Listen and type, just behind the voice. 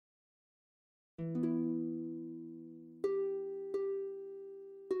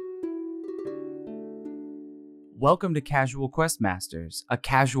Welcome to Casual Quest Masters, a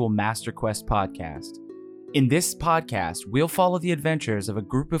casual Master Quest podcast. In this podcast, we'll follow the adventures of a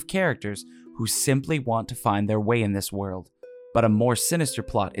group of characters who simply want to find their way in this world, but a more sinister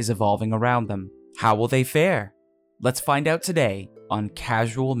plot is evolving around them. How will they fare? Let's find out today on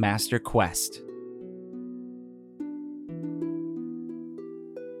Casual Master Quest.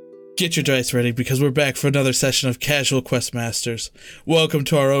 Get your dice ready because we're back for another session of Casual Quest Masters. Welcome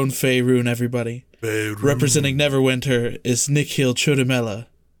to our own Faerun, everybody. Faerun. Representing Neverwinter is Nikhil Chodimela.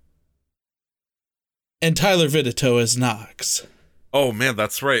 And Tyler Vidito is Nox. Oh man,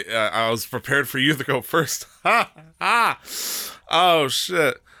 that's right. I was prepared for you to go first. Ha! Ha! Oh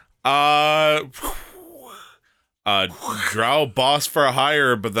shit. Drow boss for a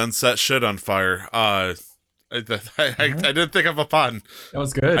hire, but then set shit on fire. I didn't think of a pun. That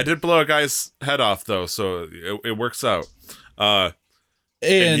was good. I did blow a guy's head off though, so it works out. And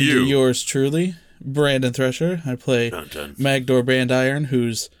yours truly, Brandon Thresher. I play Magdor Brandiron,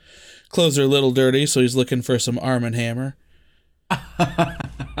 whose clothes are a little dirty, so he's looking for some Arm & Hammer. That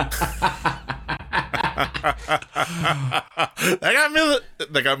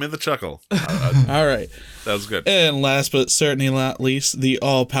got me the chuckle. All right. That was good. And last but certainly not least, the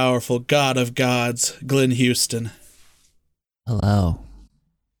all-powerful god of gods, Glenn Houston. Hello.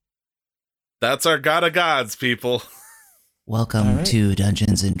 That's our god of gods, people. Welcome to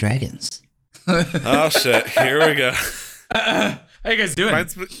Dungeons and Dragons. Oh shit, here we go. How you guys doing?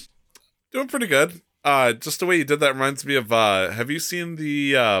 Doing pretty good. Just the way you did that reminds me of, have you seen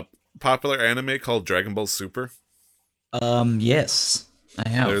the popular anime called Dragon Ball Super? Yes, I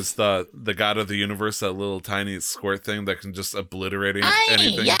have. There's the god of the universe, that little tiny squirt thing that can just obliterate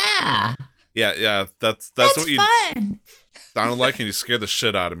anything. Yeah. That's what you fun. sounded like, and you scared the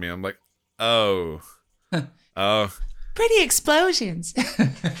shit out of me. I'm like, oh. Pretty explosions.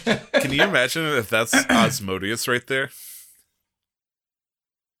 Can you imagine if that's Asmodeus right there?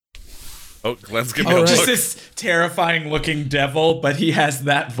 Oh, Glenn's giving me a look. Just this terrifying looking devil, but he has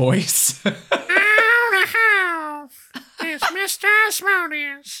that voice. It's Mr.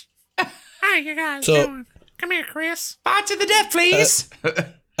 Asmodeus. How you guys doing? Come here, Chris. Back to the death, please.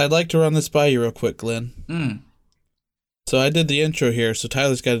 I'd like to run this by you real quick, Glenn. So I did the intro here, so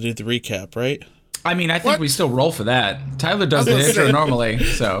Tyler's got to do the recap, right? I mean, I think we still roll for that. Tyler does the intro normally,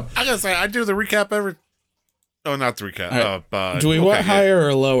 so. I gotta say, I do the recap every... Oh, not the recap. Right. Do we want higher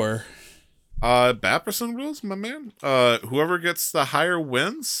or lower? Bapperson rules, my man. Whoever gets the higher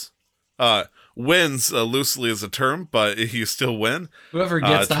wins. Wins loosely is a term, but you still win. Whoever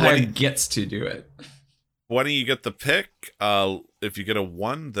gets the higher gets to do it. 20, you get the pick. If you get a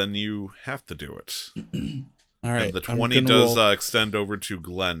 1, then you have to do it. All right. And the 20 does extend over to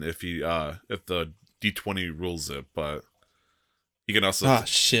Glenn if he if the D20 rules it, but he can also. Ah,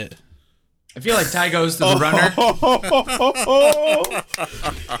 shit. I feel like Ty goes to the runner.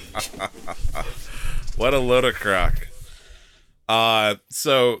 What a load of crock.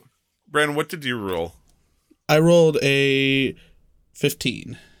 So, Brandon, what did you roll? I rolled a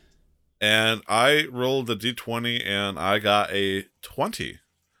 15. And I rolled a D20 and I got a 20.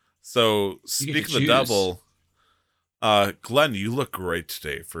 So, speak of the devil, Glenn, you look great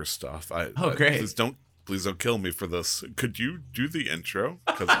today, first off. Great. Please don't kill me for this. Could you do the intro?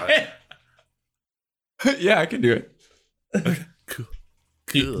 Yeah, I can do it. Okay, cool.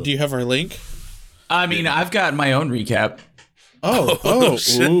 Do you have our link? I mean, I've got my own recap.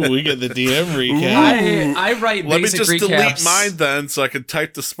 Shit. Ooh, we get the DM recap. I write Let me basic just recaps. delete mine then, so I can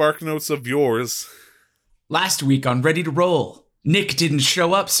type the spark notes of yours. Last week on Ready to Roll, Nick didn't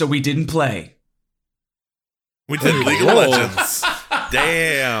show up, so we didn't play. We did League of Legends.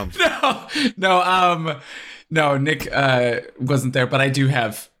 Damn. No, Nick wasn't there, but I do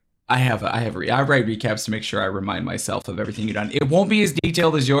have. I write recaps to make sure I remind myself of everything you've done. It won't be as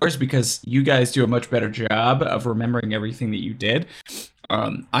detailed as yours because you guys do a much better job of remembering everything that you did.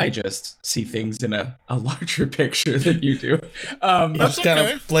 I just see things in a larger picture than you do. Just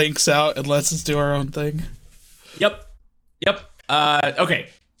kind of blanks out and lets us do our own thing. Yep. Okay.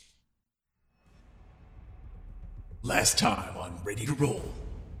 Last time on Ready to Roll,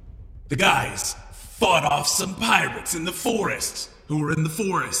 the guys fought off some pirates in the forest who were in the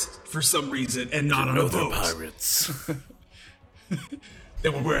forest for some reason and not on a boat. Pirates. They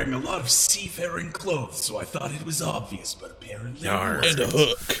were wearing a lot of seafaring clothes, so I thought it was obvious, but apparently Yarr.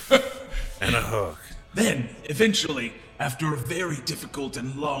 And a hook. Then, eventually, after a very difficult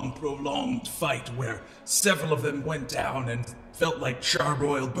and long, prolonged fight where several of them went down and felt like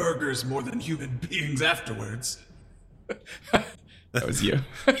charbroiled burgers more than human beings afterwards. That was you.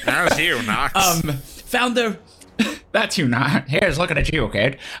 That was you, Nox. Found their That's you not. Here's looking at you,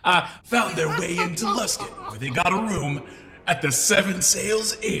 kid. Found their way into Luskin, where they got a room at the Seven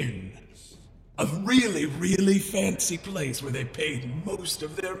Sails Inn. A really, really fancy place where they paid most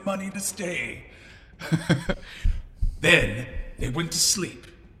of their money to stay. Then they went to sleep.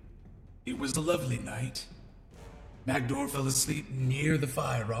 It was a lovely night. Magdor fell asleep near the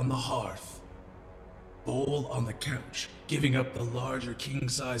fire on the hearth. Bull on the couch, giving up the larger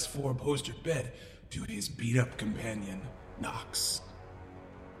king-size four-poster bed to his beat-up companion, Nox.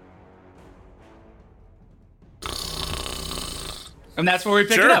 And that's where we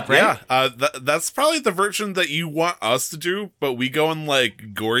pick it up, right? Yeah, that's probably the version that you want us to do, but we go in,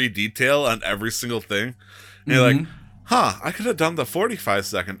 like, gory detail on every single thing. And you're like, I could have done the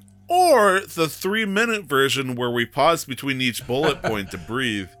 45-second. Or the 3-minute version where we pause between each bullet point to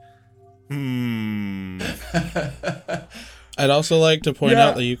breathe. I'd also like to point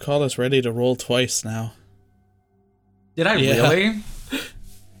out that you called us ready to roll twice now. Did I really?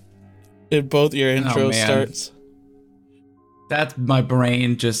 In both your intro starts. That's my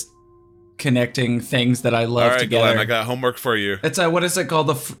brain just connecting things that I love together. Glenn, I got homework for you. It's what is it called?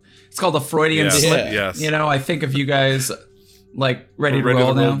 It's called the Freudian slip. Yeah. Yes. You know, I think of you guys like ready to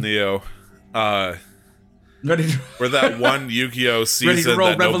roll now. Neo. Ready to we're that one Yu-Gi-Oh season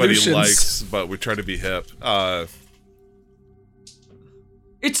that nobody likes, but we try to be hip.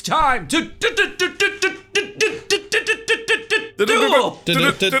 It's time to duel.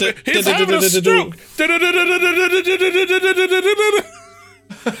 He's having a stroke.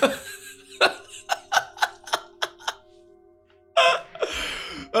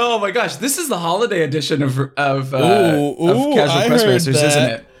 Oh my gosh, this is the holiday edition of Casual Questmasters,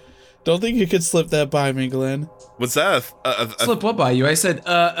 isn't it? Don't think you could slip that by me, Glenn. What's that? Slip what by you? I said,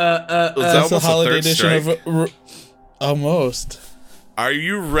 That's the holiday edition of almost. Are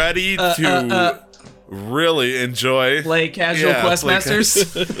you ready to really enjoy play Casual Questmasters?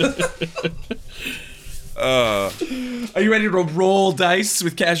 Are you ready to roll dice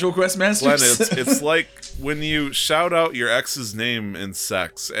with Casual Questmasters? Glenn, it's like when you shout out your ex's name in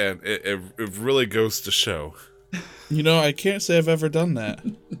sex, and it really goes to show. You know, I can't say I've ever done that.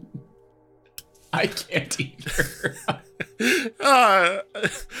 I can't either.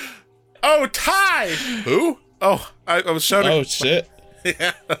 Ty! Who? Oh, I was shouting. Oh, shit.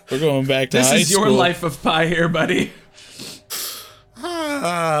 Yeah. We're going back to high school. This is your life of pi here, buddy.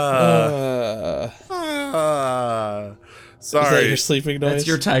 Sorry. Is that your sleeping noise? That's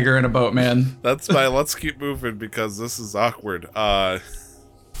your tiger in a boat, man. That's my let's keep moving because this is awkward.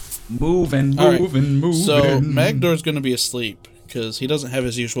 Moving. So Magdor's going to be asleep because he doesn't have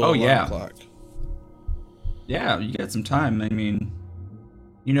his usual alarm clock. Yeah, you got some time. I mean,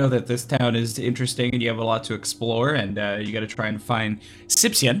 you know that this town is interesting and you have a lot to explore, and you got to try and find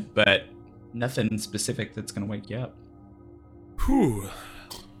Sipsian, but nothing specific that's going to wake you up. Whew.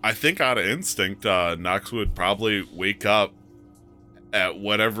 I think out of instinct, Nox would probably wake up at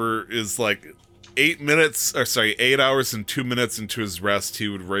whatever is like 8 hours and 2 minutes into his rest. He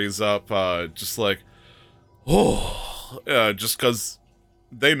would raise up, just like, just because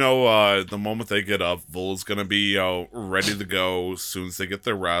they know the moment they get up, Vol is gonna be ready to go as soon as they get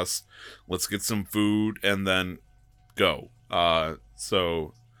their rest. Let's get some food and then go.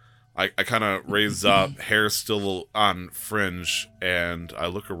 So I kind of raise up, hair still on fringe, and I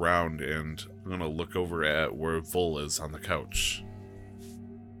look around and I'm gonna look over at where Vol is on the couch.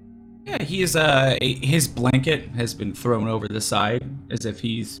 Yeah, he's his blanket has been thrown over the side as if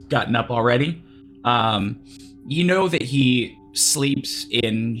he's gotten up already. You know that he sleeps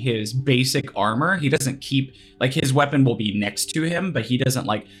in his basic armor. He doesn't keep, like, his weapon will be next to him, but he doesn't,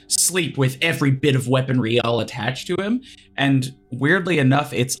 like, sleep with every bit of weaponry all attached to him. And weirdly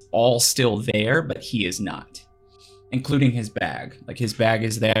enough, it's all still there, but he is not, including his bag. Like, his bag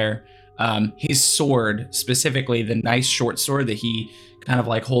is there. His sword, specifically the nice short sword that he kind of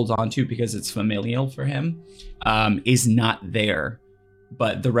like holds on to because it's familial for him, is not there.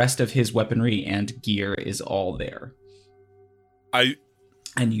 But the rest of his weaponry and gear is all there.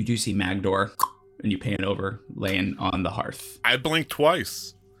 And you do see Magdor, and you pan over, laying on the hearth. I blinked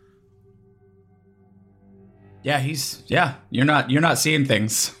twice. Yeah, you're not seeing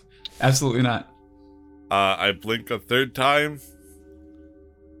things. Absolutely not. I blink a third time.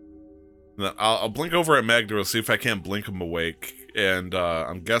 I'll blink over at Magdor, see if I can't blink him awake. And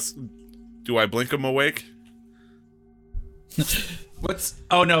I'm guessing, do I blink him awake?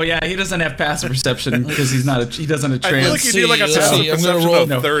 Oh no, yeah, he doesn't have passive perception because he doesn't have trance. I feel like you need like a passive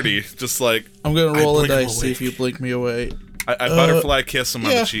perception of 30, just like... I'm gonna roll a dice, see if you blink me awake. I butterfly kiss him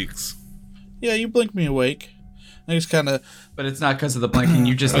on the cheeks. Yeah, you blink me awake. I just kind of... But it's not because of the blinking,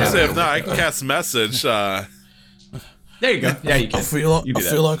 you just... I can cast message. There you go. Yeah, you can. I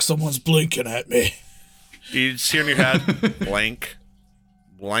feel like someone's blinking at me. You just hear in your head, blank,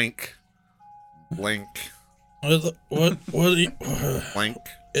 blank, blink. What do you... Blink.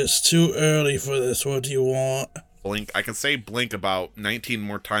 It's too early for this. What do you want? Blink. I can say blink about 19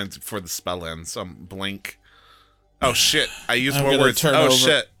 more times before the spell ends. Blink. Oh shit! I used more words. Oh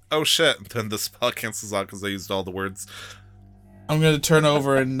shit! Oh shit! Then the spell cancels out because I used all the words. I'm gonna turn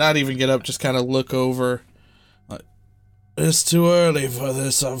over and not even get up. Just kind of look over. It's too early for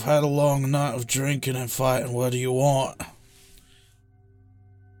this. I've had a long night of drinking and fighting. What do you want?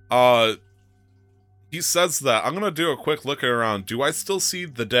 He says that. I'm gonna do a quick look around. Do I still see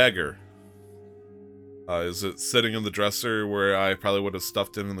the dagger? Is it sitting in the dresser where I probably would have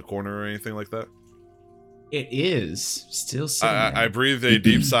stuffed it in the corner or anything like that? It is still sitting there. I breathe a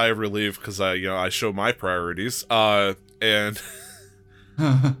deep sigh of relief because I show my priorities. And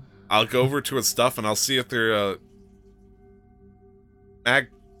I'll go over to his stuff and I'll see if they're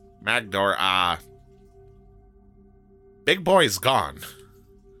Magdor. Big boy's gone.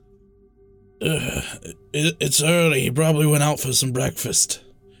 It's early. He probably went out for some breakfast.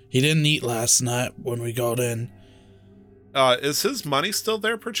 He didn't eat last night when we got in. Is his money still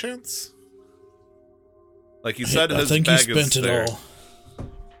there, perchance? Like he said, his bag is there. I think he spent it all.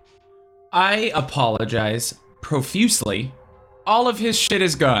 I apologize profusely. All of his shit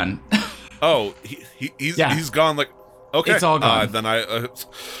is gone. Oh, he's gone. Like, okay, it's all gone. Then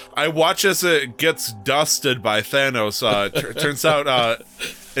I watch as it gets dusted by Thanos. Turns out,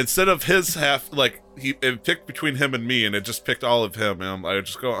 instead of his half, like it picked between him and me, and it just picked all of him. And I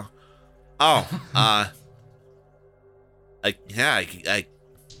just go, I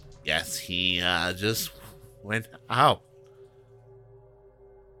guess he just went out.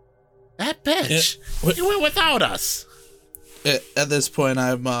 That bitch, he went without us. At this point,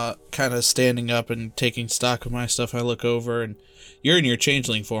 I'm kind of standing up and taking stock of my stuff. I look over, and you're in your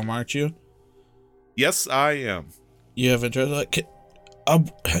changeling form, aren't you? Yes, I am. You haven't tried, like,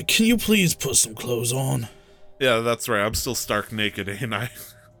 can you please put some clothes on? Yeah, that's right. I'm still stark naked, ain't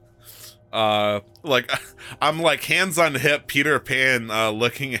I? Like, I'm like hands on hip, Peter Pan,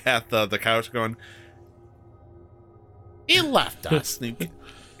 looking at the couch, going, "He left us."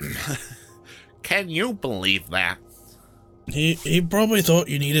 Can you believe that? He probably thought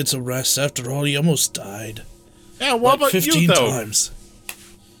you needed some rest. After all, he almost died. Yeah, what about 15 you, though? times.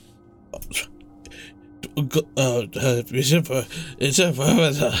 I'm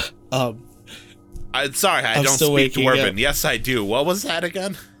sorry, I I'm don't still speak waking Dwarven. up. Yes, I do. What was that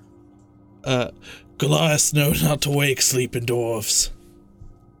again? Goliath knows not to wake sleeping dwarfs.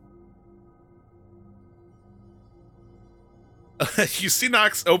 You see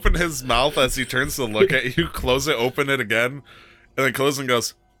Nox open his mouth as he turns to look at you, close it, open it again, and then close and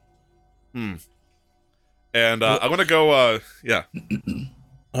goes, And I'm gonna go, yeah.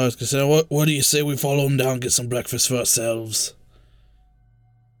 I was gonna say, what do you say we follow him down and get some breakfast for ourselves?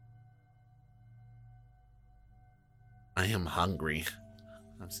 I am hungry.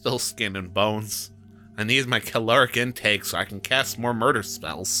 I'm still skin and bones. I need my caloric intake so I can cast more murder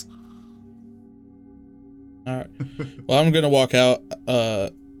spells. Alright. Well, I'm gonna walk out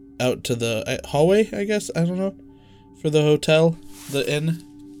to the hallway, I guess? I don't know. For the hotel, the inn.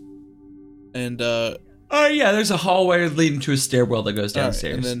 And, oh, yeah, there's a hallway leading to a stairwell that goes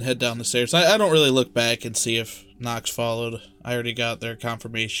downstairs. And then head down the stairs. I don't really look back and see if Nox followed. I already got their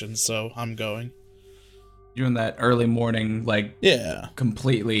confirmation, so I'm going. Doing that early morning, yeah,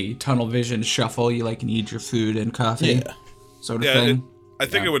 completely tunnel vision shuffle. You need your food and coffee, sort of thing. I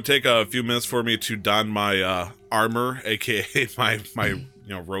think it would take a few minutes for me to don my armor, aka my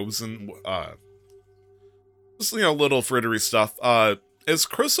robes and just little frittery stuff. Is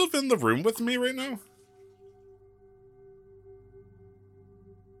Krosov in the room with me right now?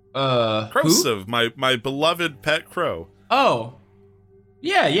 Krosov, my beloved pet crow. Oh,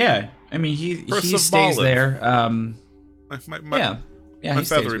 yeah. I mean, he stays Ballin. there. My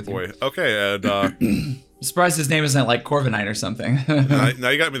feathery boy. You. Okay, and I'm surprised his name isn't like Corviknight or something. now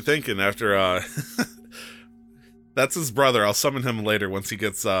you got me thinking. After that's his brother. I'll summon him later once he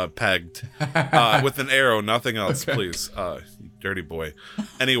gets pegged with an arrow. Nothing else, okay. Please, you dirty boy.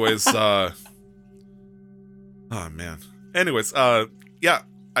 Anyways, oh man. Anyways, yeah.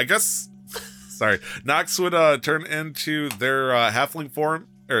 I guess. Sorry, Nox would turn into their halfling form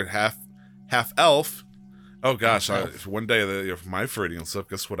or half elf. Oh gosh, one day my Freudian slip.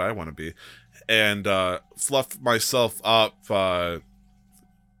 Guess what I want to be, and fluff myself up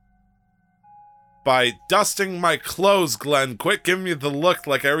by dusting my clothes. Glenn, quit giving me the look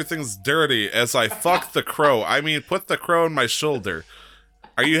like everything's dirty as I fuck the crow. I mean, put the crow on my shoulder.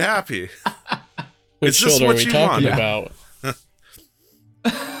 Are you happy? Which shoulder are we talking about?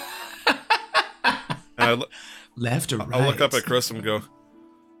 Left or right? I'll look up at Chris and go,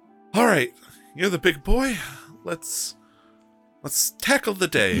 all right, you're the big boy. Let's tackle the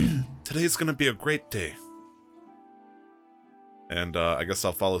day. Today's going to be a great day. And I guess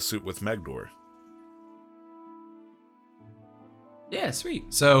I'll follow suit with Magdor. Yeah,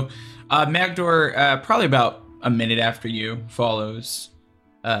 sweet. So Magdor, probably about a minute after you, follows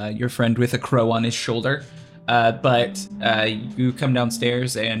your friend with a crow on his shoulder. But you come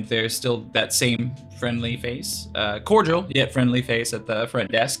downstairs and there's still that same friendly face, cordial yet friendly face at the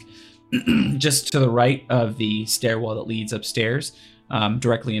front desk, just to the right of the stairwell that leads upstairs,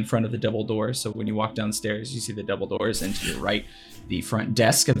 directly in front of the double doors. So when you walk downstairs, you see the double doors, and to your right, the front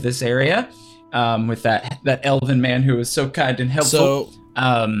desk of this area, with that elven man who is so kind and helpful.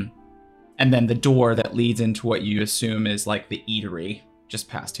 And then the door that leads into what you assume is like the eatery just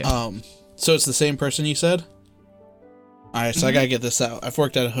past him. So it's the same person you said? Alright, so I gotta get this out. I've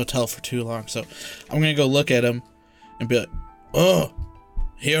worked at a hotel for too long, so I'm gonna go look at him and be like, oh,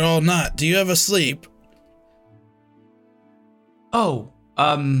 here all night. Do you ever sleep? Oh,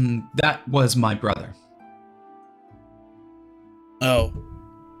 that was my brother. Oh.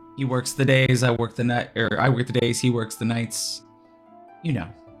 He works the days, I work the night, or I work the days, he works the nights. You know.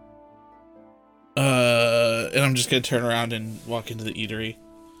 And I'm just gonna turn around and walk into the eatery.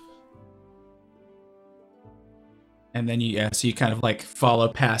 And then so you kind of like follow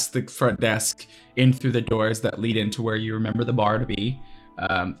past the front desk in through the doors that lead into where you remember the bar to be.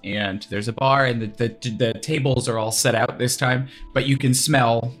 And there's a bar, and the tables are all set out this time, but you can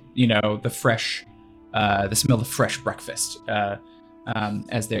smell, the smell of fresh breakfast.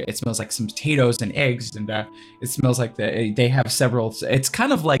 It smells like some potatoes and eggs, and it smells like they have several. It's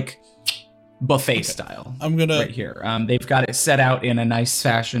kind of like buffet style. I'm gonna right here. They've got it set out in a nice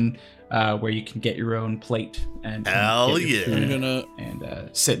fashion. Where you can get your own plate and hell yeah, I'm gonna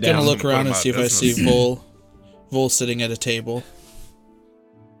sit down. Gonna look around and see if I see Vol sitting at a table.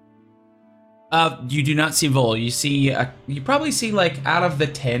 You do not see Vol. You see, you probably see like out of the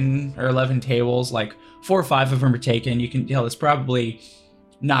 10 or 11 tables, like 4 or 5 of them are taken. You can tell it's probably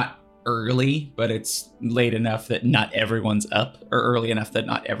not early, but it's late enough that not everyone's up, or early enough that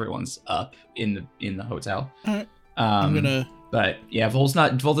not everyone's up in the hotel. All right. I'm gonna. But yeah, Vol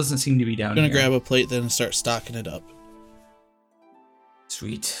doesn't seem to be down here. I'm gonna grab a plate then and start stocking it up.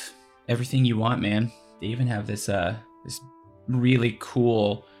 Sweet. Everything you want, man. They even have this really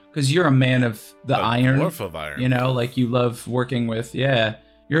cool, because you're a man of the iron. Dwarf of iron. Like you love working with,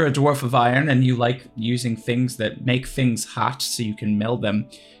 you're a dwarf of iron, and you like using things that make things hot so you can meld them.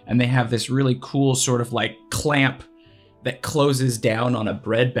 And they have this really cool sort of like clamp that closes down on a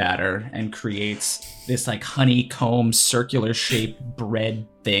bread batter and creates this like honeycomb circular shaped bread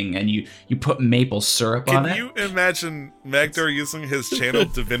thing, and you put maple syrup on it. Can you imagine Magdor using his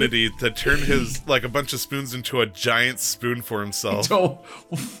channeled divinity to turn his like a bunch of spoons into a giant spoon for himself? Or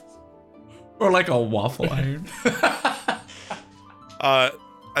like a waffle iron. I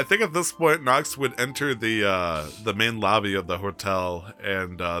think at this point Nox would enter the main lobby of the hotel,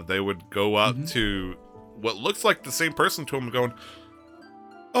 and they would go up to what looks like the same person to him, going,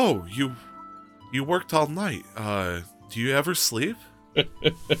 oh, you worked all night. Do you ever sleep? And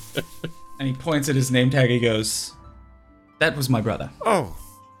he points at his name tag. He goes, that was my brother. Oh.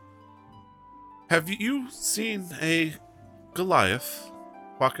 Have you seen a Goliath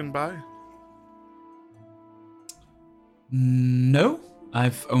walking by? No,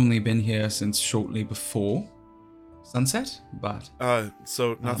 I've only been here since shortly before sunset, but...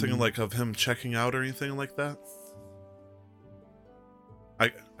 So nothing like of him checking out or anything like that?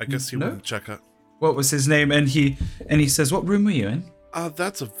 I guess he wouldn't check out. What was his name? And he says, what room were you in?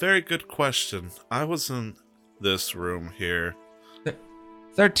 That's a very good question. I was in this room here.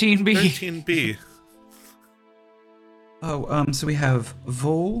 13B. 13B. Oh, so we have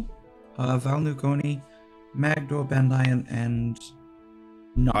Vol, Val Nugoni, Magdor Bandian, and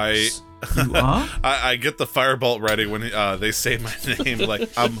Nox. You are? I get the firebolt ready when they say my name. Like,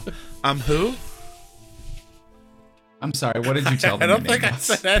 I'm who? I'm sorry, what did you tell them? I don't think I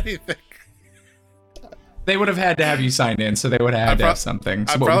said anything. They would have had to have you sign in, so they would have had to have something.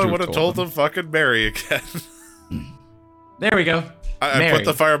 So I probably would have told them fucking Mary again. There we go. I put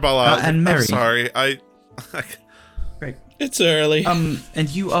the fireball out. And Mary. I'm sorry. Great. It's early. And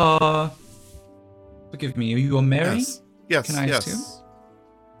you are... Forgive me, you are Mary? Yes. Can I ask you?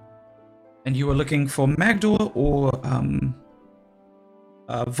 And you are looking for Magdor or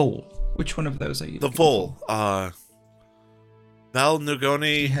Vol? Which one of those are you? The Vol. Val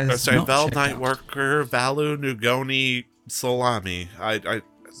Nugoni. Val Nightworker. Valu Nugoni Salami.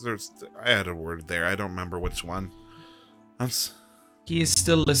 I had a word there. I don't remember which one. He is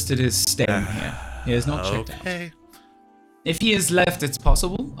still listed as staying here. He is not checked out. Okay. If he is left, it's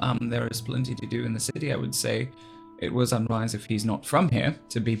possible. There is plenty to do in the city. I would say it was unwise if he's not from here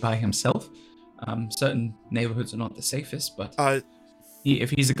to be by himself. Certain neighborhoods are not the safest, but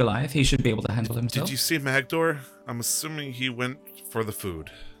if he's a Goliath, he should be able to handle himself. Did you see Magdor? I'm assuming he went for the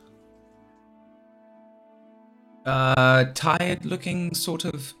food. Tired-looking, sort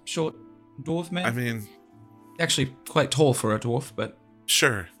of short dwarf man. I mean, actually quite tall for a dwarf, but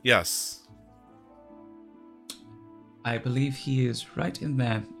sure, yes. I believe he is right in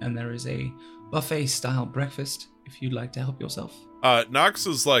there, and there is a buffet-style breakfast if you'd like to help yourself. Nox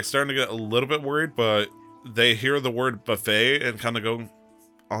is like starting to get a little bit worried, but they hear the word buffet and kind of go,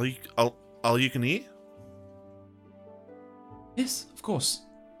 all you can eat? Yes, of course.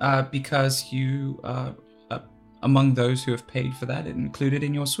 Because you are among those who have paid for that and included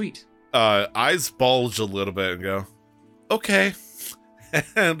in your suite. Eyes bulge a little bit and go, okay.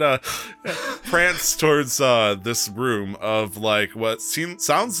 And prance towards this room of like what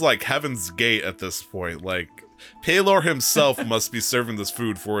sounds like Heaven's Gate at this point. Like Paylor himself must be serving this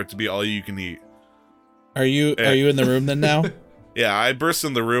food for it to be all you can eat. Are you in the room then now? Yeah, I burst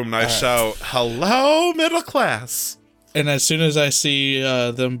in the room and I shout, "Hello, middle class!" And as soon as I see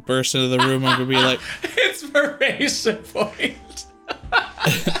them burst into the room, I'm gonna be like, inspiration point.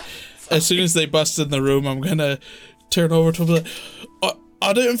 As soon as they bust in the room, I'm gonna turn over to them like,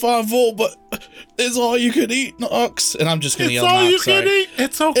 I didn't find Volt, but it's all you can eat, Nox. And I'm just gonna yell, all Nox, you sorry. can eat.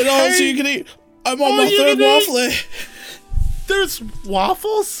 It's okay. It's all you can eat. I'm on my third waffle. There's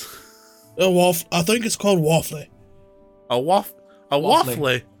waffles. A waffle. I think it's called waffle. A waffle.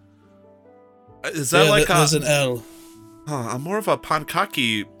 Is that like there's an L? I'm more of a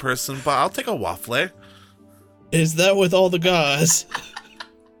pankaki person, but I'll take a waffle. Is that with all the guys?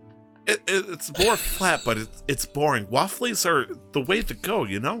 It's more flat, but it's boring. Waffles are the way to go,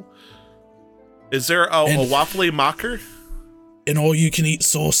 you know? Is there a waffle mocker? And all you can eat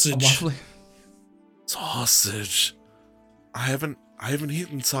sausage. Sausage. I haven't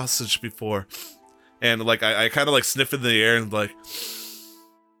eaten sausage before. And like I kind of like sniff in the air and like,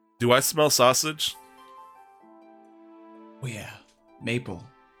 do I smell sausage? Oh yeah, maple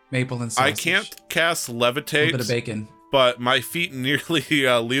and sausage. I can't cast levitate. A little bit of bacon. But my feet nearly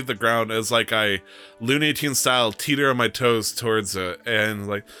leave the ground as like I Looney Tunes style teeter on my toes towards it, and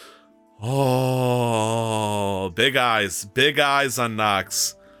like, oh, big eyes on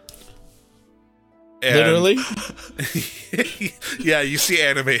Nox. And literally? Yeah, you see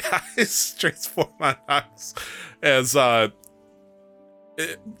anime eyes transform on Nox as they're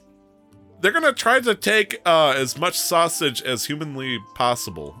gonna try to take as much sausage as humanly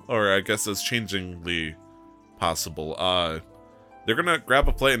possible, or I guess as changingly possible. They're gonna grab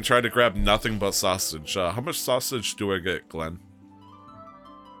a plate and try to grab nothing but sausage. How much sausage do I get, Glenn?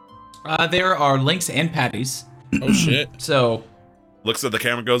 There are links and patties. Oh shit. So looks at the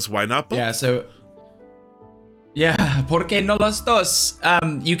camera, goes, why not both? ¿Por qué no los dos?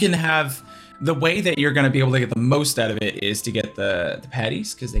 You can have, the way that you're gonna be able to get the most out of it is to get the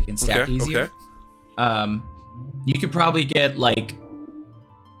patties, because they can stack easier. Okay. You could probably get like,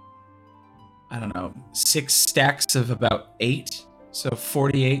 I don't know, 6 stacks of about 8, so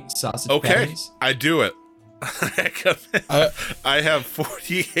 48 sausage patties. I do it. I have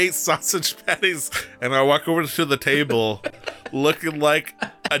 48 sausage patties, and I walk over to the table, looking like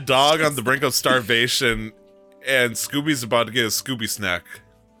a dog on the brink of starvation, and Scooby's about to get a Scooby snack.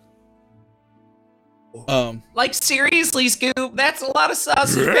 Like seriously, Scoob, that's a lot of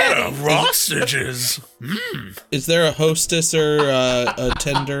sausage patties. Sausages. Is there a hostess or a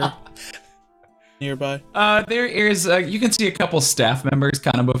tender nearby? There is, you can see a couple staff members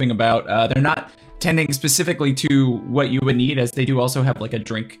kind of moving about. They're not tending specifically to what you would need, as they do also have like a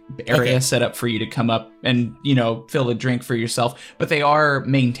drink area set up for you to come up and, you know, fill a drink for yourself. But they are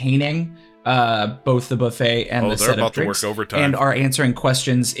maintaining both the buffet and the set of drinks, to work overtime, and are answering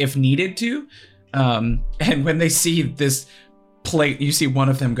questions if needed to. And when they see this plate, you see one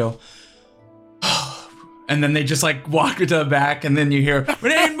of them go, and then they just like walk to the back, and then you hear, "We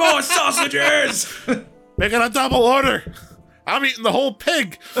need more sausages!" Making a double order. I'm eating the whole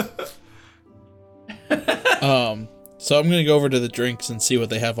pig. So I'm gonna go over to the drinks and see what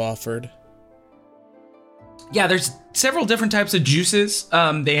they have offered. Yeah, there's several different types of juices.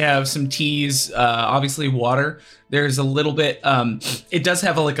 They have some teas, obviously water. There's a little bit, it does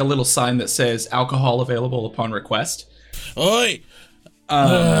have a little sign that says alcohol available upon request. Oi!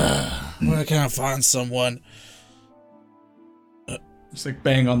 Where can I find someone? Just like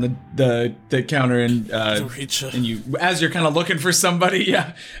bang on the counter and Rachel. and you, as you're kind of looking for somebody,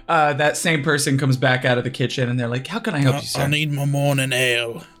 that same person comes back out of the kitchen and they're like, "How can I help you, sir?" I need my morning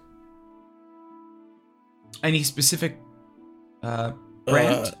ale. Any specific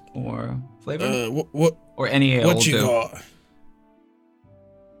brand or flavor What or any ale? what you got?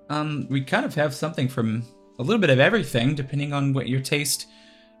 We kind of have something from a little bit of everything, depending on what your taste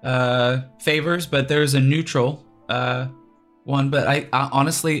favors. But there's a neutral one. But I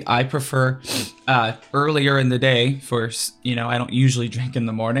honestly prefer earlier in the day. For I don't usually drink in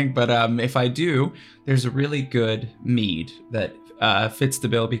the morning, but if I do, there's a really good mead that fits the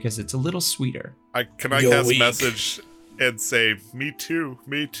bill because it's a little sweeter. Can I You're cast weak. message and say, me too.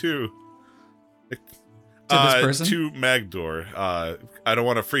 To this person? To Magdor. I don't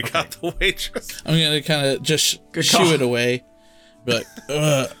want to freak out the waitress. I'm gonna kind of just Good shoo call. it away. But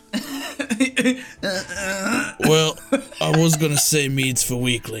well, I was gonna say meads for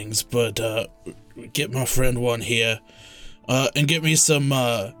weaklings, but get my friend one here, and get me some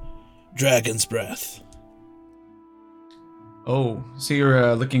dragon's breath. Oh, so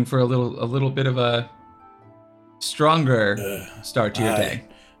you're looking for a little bit of a stronger start to your day.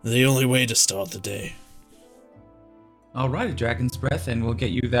 The only way to start the day. All right, a dragon's breath, and we'll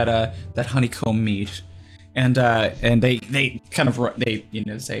get you that honeycomb mead. And they kind of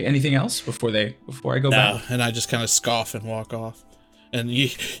say anything else before I go No, back. and I just kind of scoff and walk off. And you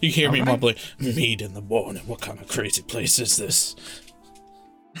hear me mumbling, mead in the morning. What kind of crazy place is this?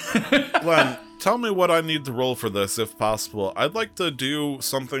 Glenn, tell me what I need to roll for this, if possible. I'd like to do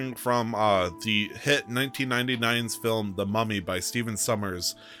something from the hit 1999's film The Mummy by Stephen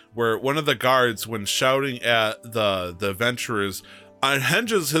Sommers, where one of the guards, when shouting at the adventurers,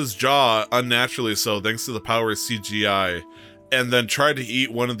 unhinges his jaw unnaturally so thanks to the power of CGI, and then try to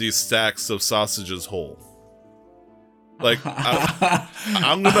eat one of these stacks of sausages whole. Like,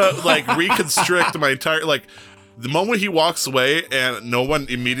 I'm gonna, like, reconstrict my entire, like, the moment he walks away and no one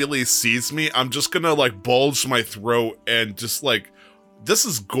immediately sees me, I'm just gonna, like, bulge my throat and just, like, this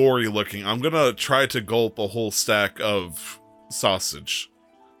is gory looking. I'm gonna try to gulp a whole stack of sausage.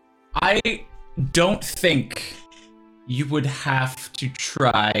 I don't think you would have to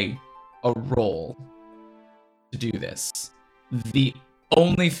try a roll to do this. The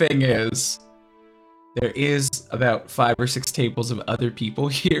only thing is, there is about 5 or 6 tables of other people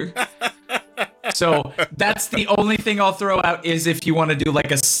here. So that's the only thing I'll throw out, is if you want to do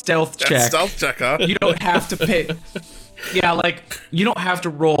like a stealth check. Stealth check, huh? You don't have to pay. Yeah, like, you don't have to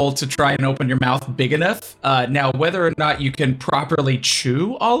roll to try and open your mouth big enough. Now, whether or not you can properly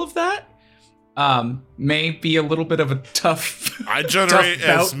chew all of that may be a little bit of a tough. I generate tough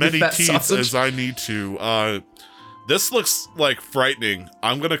bout as many with that teeth sausage. as I need to. This looks like frightening.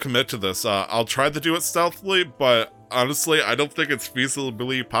 I'm gonna commit to this. I'll try to do it stealthily, but honestly, I don't think it's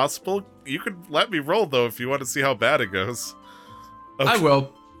feasibly possible. You could let me roll though if you want to see how bad it goes. Okay. I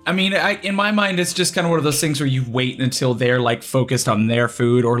will. I mean, in my mind, it's just kind of one of those things where you wait until they're like focused on their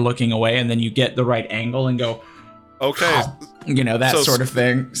food or looking away, and then you get the right angle and go, Okay. that So- sort of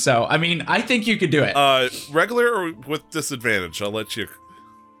thing. So, I mean, I think you could do it. Regular or with disadvantage? I'll let you.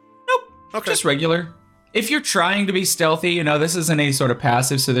 Nope. Okay. Just regular. If you're trying to be stealthy, this isn't any sort of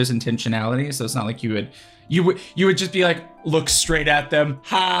passive, so there's intentionality. So it's not like you would just be like, look straight at them.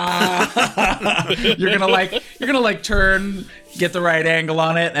 Ha! you're gonna turn, get the right angle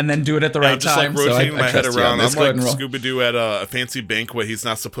on it, and then do it at the right just time. like rotating So I my head trust you on around. this. I'm Go like ahead and roll. Scooby-Doo at a fancy banquet he's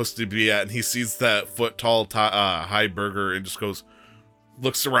not supposed to be at, and he sees that foot-tall high burger and just goes,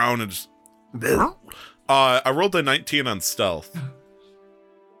 looks around and just. I rolled a 19 on stealth.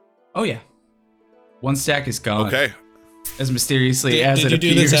 Oh yeah. One stack is gone. Okay. As mysteriously as Did it you do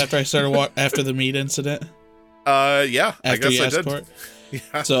appears. this after I started after the meat incident? Yeah. I After guess you I did. escort?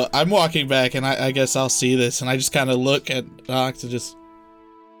 Yeah. So I'm walking back, and I guess I'll see this, and I just kind of look at Doc to just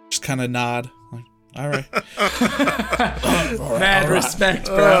kind of nod. Like, all right. Mad respect,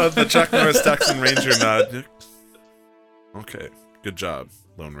 bro. The Chuck Norris Texan Ranger nod. Okay. Good job,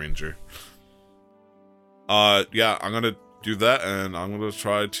 Lone Ranger. Yeah, I'm gonna do that, and I'm gonna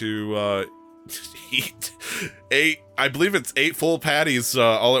try to eat 8. I believe it's 8 full patties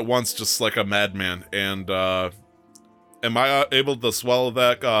all at once, just like a madman. And am I able to swallow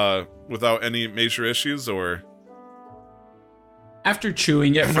that without any major issues, or? After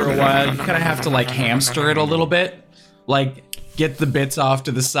chewing it for a while, you kind of have to like hamster it a little bit, like get the bits off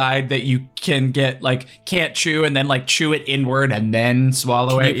to the side that you can get, like can't chew, and then like chew it inward and then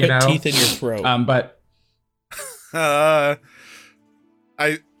swallow it. You put teeth in your throat. But I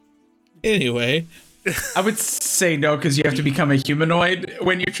Anyway, I would say no, because you have to become a humanoid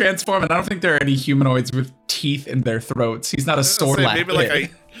when you transform, and I don't think there are any humanoids with teeth in their throats. He's not a Sarlacc. Maybe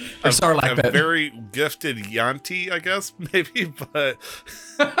like a very gifted Yanti, I guess, maybe, but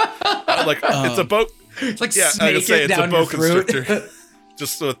like it's a boa. It's like I'd say it's a down boa your throat. constrictor,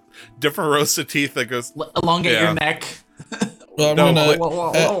 just with different rows of teeth that goes. Elongate Yeah. your neck. Well, I'm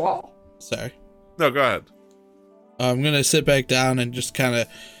gonna. Sorry. No, go ahead. I'm gonna sit back down and just kind of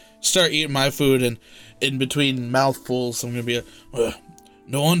start eating my food, and in between mouthfuls, I'm gonna be like, well,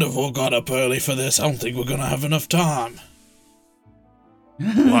 no wonder Vol got up early for this. I don't think we're gonna have enough time.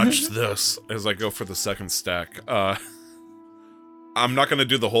 Watch this as I go for the second stack. I'm not gonna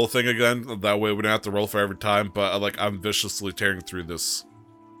do the whole thing again. That way we don't have to roll for every time. But I'm viciously tearing through this.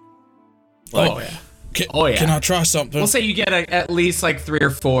 Oh yeah. Can I try something? We'll say you get at least like 3 or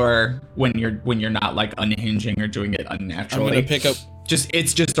 4 when you're not like unhinging or doing it unnaturally. I'm gonna pick up.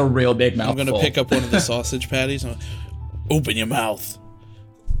 It's just a real big mouthful. I'm gonna pick up one of the sausage patties. Open your mouth.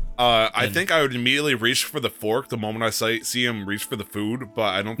 I think I would immediately reach for the fork the moment I see him reach for the food,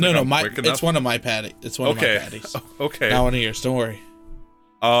 but I don't think I'm quick enough. It's one of my patties. It's one of my patties. Okay. Not one of yours. Don't worry.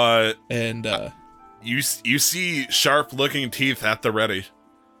 And you see sharp-looking teeth at the ready.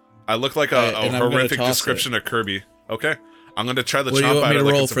 I look like a horrific description of Kirby. Okay, I'm gonna try the chomp out of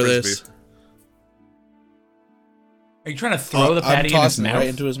like it's a frisbee. Are you trying to throw the patty in his mouth? Right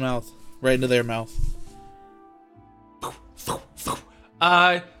into his mouth. Right into their mouth.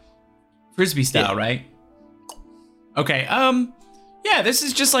 Frisbee style, right? Okay. Yeah, this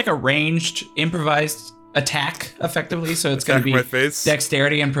is just like a ranged, improvised attack, effectively. So it's gonna be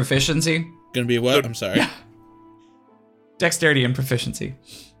dexterity and proficiency. Gonna be what? I'm sorry. Yeah. Dexterity and proficiency.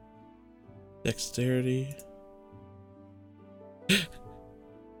 Dexterity.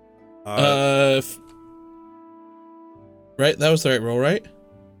 Right, that was the right roll, right?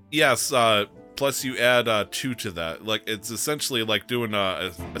 Yes. Plus you add 2 to that. Like it's essentially like doing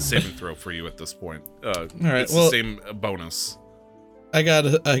a saving throw for you at this point. All right. It's the same bonus. I got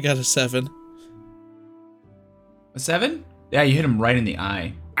a 7. A 7? Yeah, you hit him right in the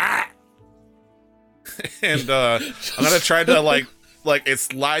eye. And I'm gonna try to like it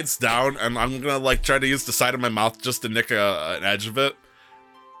slides down, and I'm gonna try to use the side of my mouth just to nick an edge of it.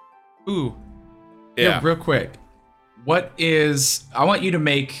 Ooh. Yeah. Real quick. I want you to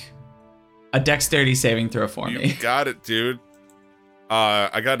make a dexterity saving throw for me. You got it, dude.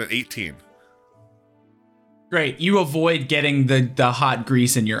 I got an 18. Great. You avoid getting the hot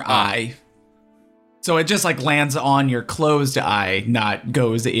grease in your eye. So it just lands on your closed eye, not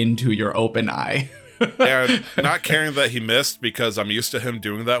goes into your open eye. And not caring that he missed, because I'm used to him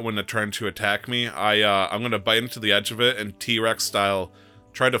doing that when they're trying to attack me, I'm gonna bite into the edge of it and T-Rex style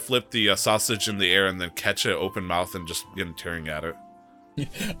try to flip the sausage in the air and then catch it open mouth and just begin tearing at it.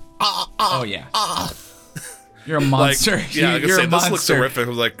 Oh yeah. You're a monster. Yeah, you're a monster. This looks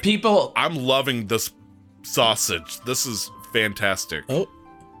horrific. People, I'm loving this sausage. This is fantastic. Oh.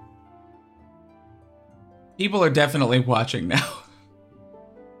 People are definitely watching now.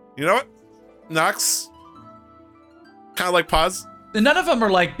 You know what? Nox, kind of pause. None of them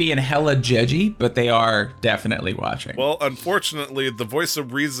are being hella judgy, but they are definitely watching. Well, unfortunately, the voice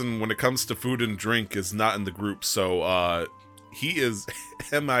of reason when it comes to food and drink is not in the group, so he is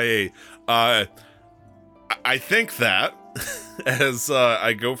MIA. I think that as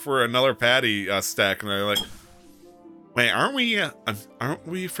I go for another patty stack, and I'm like, wait, aren't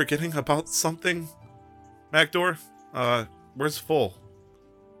we forgetting about something, Magdor? Where's Full?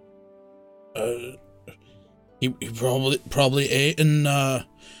 He probably ate and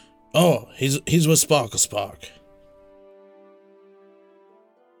he's with Spark.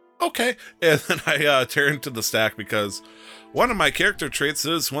 Okay, and then I turn to the stack because one of my character traits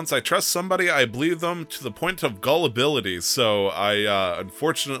is once I trust somebody, I believe them to the point of gullibility. So I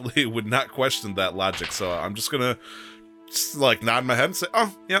unfortunately would not question that logic. So I'm just gonna nod my head and say,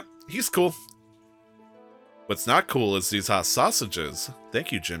 "Oh, yeah, he's cool." What's not cool is these hot sausages.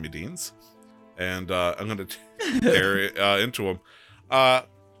 Thank you, Jimmy Deans. And I'm gonna tear into him.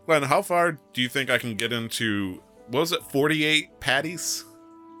 Glenn, how far do you think I can get into? What was it? 48 patties?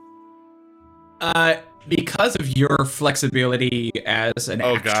 Because of your flexibility as an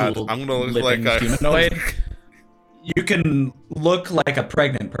actual I'm gonna look living humanoid, you can look like a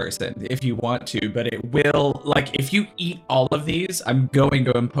pregnant person if you want to, but it will, if you eat all of these, I'm going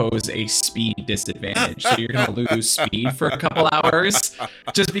to impose a speed disadvantage. So you're going to lose speed for a couple hours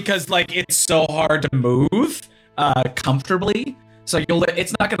just because, it's so hard to move comfortably. So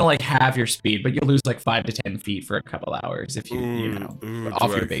it's not going to have your speed, but you'll lose 5 to 10 feet for a couple hours if you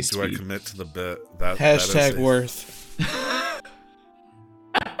off your base speed. Do I commit to the bit? Hashtag worth.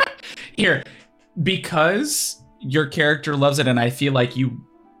 Here, because your character loves it, and I feel like you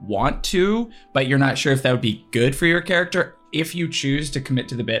want to, but you're not sure if that would be good for your character. If you choose to commit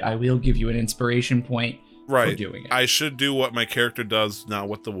to the bit, I will give you an inspiration point for doing it. I should do what my character does, not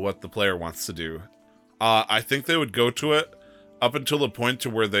what the player wants to do. I think they would go to it up until the point to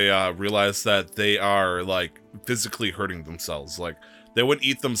where they realize that they are like physically hurting themselves. Like they wouldn't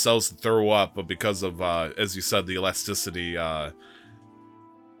eat themselves to throw up, but because of as you said, the elasticity,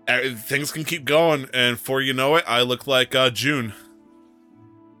 things can keep going, and before you know it, I look like June.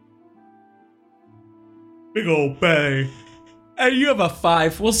 Big old bang. And you have a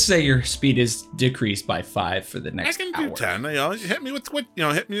 5. We'll say your speed is decreased by 5 for the next I can hour. do 10. Hit me with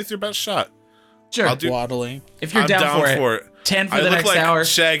hit me with your best shot. Sure. I'll do waddling. If you're down for it, 10 for the next like hour,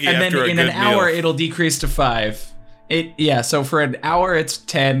 Shaggy and then after in a an good hour meal. it'll decrease to 5. So for an hour it's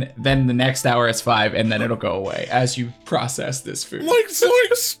 10, then the next hour it's 5, and then it'll go away as you process this food. Like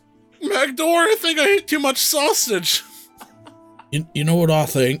Magdor, I think I ate too much sausage. You know what I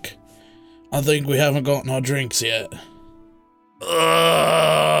think? I think we haven't gotten our drinks yet.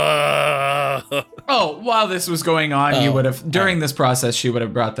 Oh, while this was going on, you would have during this process he would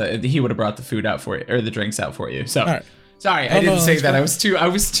have brought the food out for you, or the drinks out for you. So right. Sorry, I didn't say that. I was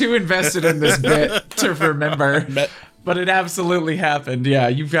too invested in this bit to remember. But it absolutely happened. Yeah,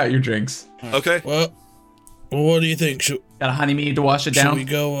 you've got your drinks. Okay. Well, what do you think? Should Got a honey mead to wash it down? we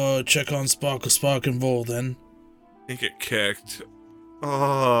go check on Spark and Vol then? I get kicked.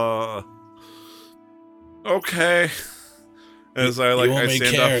 Okay. As I you want I me to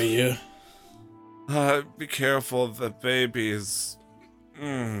stand carry up. you? Be careful. The baby is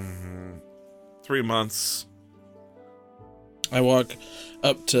 3 months. I walk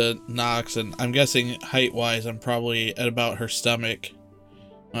up to Nox, and I'm guessing height-wise, I'm probably at about her stomach.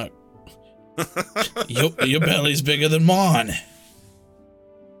 Your belly's bigger than mine.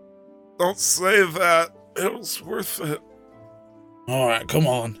 Don't say that. It was worth it. All right, come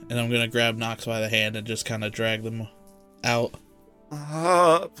on. And I'm gonna grab Nox by the hand and just kind of drag them out.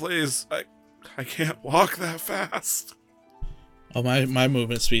 Please. I can't walk that fast. Oh, my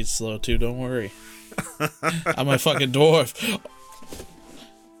movement speed's slow too. Don't worry. I'm a fucking dwarf.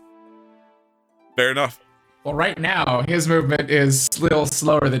 Fair enough. Well, right now, his movement is a little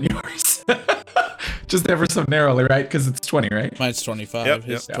slower than yours. Just ever so narrowly, right? Because it's 20, right? Mine's 25. Yep,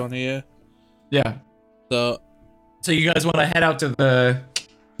 His yep. 20, yeah. Yeah. So you guys want to head out to the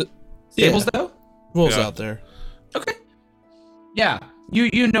stables, though? Vol's Yeah. out there. Okay. Yeah.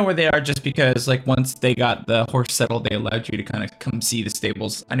 You know where they are just because, like, once they got the horse settled, they allowed you to kind of come see the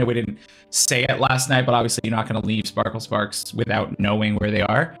stables. I know we didn't say it last night, but obviously you're not going to leave Sparkle Sparks without knowing where they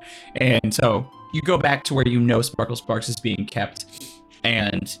are. And so you go back to where you know Sparkle Sparks is being kept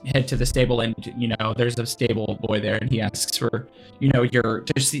and head to the stable. And, there's a stable boy there, and he asks for,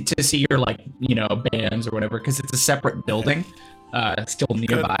 to see your, like, bands or whatever, because it's a separate building still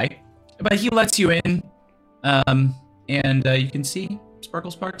nearby. But he lets you in, and you can see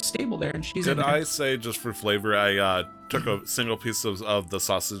Sparkle Sparks stable there, and she's in Did there. I say, just for flavor, I took a single piece of the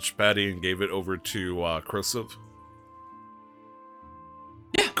sausage patty and gave it over to Krosiv?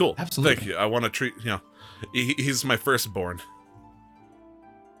 Yeah, Cool. absolutely. Thank you. I want to treat, he's my firstborn.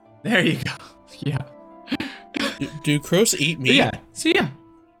 There you go. Yeah. Do crows eat meat? Yeah. So yeah,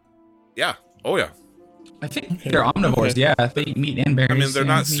 Yeah. Oh, yeah. I think Okay. they're omnivores. Okay. Yeah, they eat meat and berries. I mean, they're and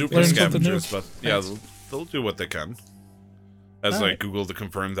not meat. super Learn something new. scavengers, but yeah, they'll do what they can. As I Alright. Google to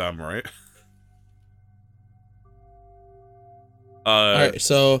confirm them, right? All right,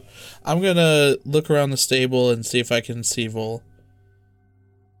 so I'm gonna look around the stable and see if I can see Vol.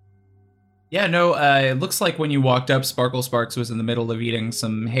 Yeah, no, it looks like when you walked up, Sparkle Sparks was in the middle of eating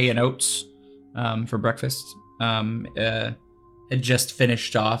some hay and oats for breakfast. Had just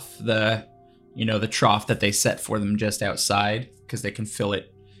finished off the trough that they set for them just outside, because they can fill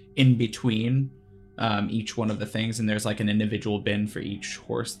it in between each one of the things, and there's like an individual bin for each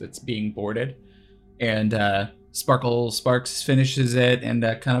horse that's being boarded. And Sparkle Sparks finishes it and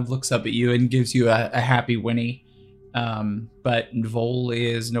kind of looks up at you and gives you a happy whinny. But Vol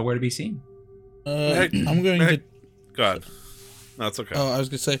is nowhere to be seen. I'm going to. God. That's okay. Oh, I was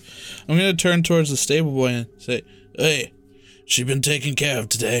gonna say, I'm gonna turn towards the stable boy and say, "Hey, she been taken care of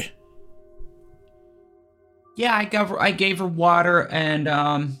today." Yeah, I gave her water,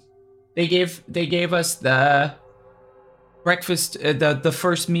 and they gave us the breakfast, the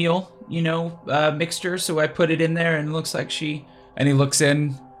first meal, mixture. So I put it in there, and it looks like and he looks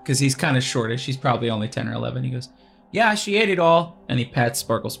in because he's kind of shortish. She's probably only 10 or 11. He goes, "Yeah, she ate it all," and he pats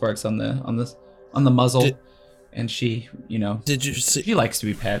Sparkle Sparks on the muzzle, and she, Did you see? she likes to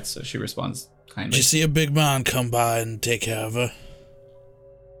be pet, so she responds Did kindly. you see a big man come by and take care of her?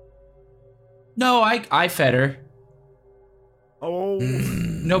 No, I fed her. Oh,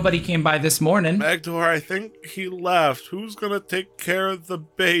 Nobody came by this morning. Magdor, I think he left. Who's gonna take care of the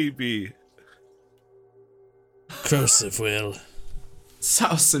baby? Krosif will.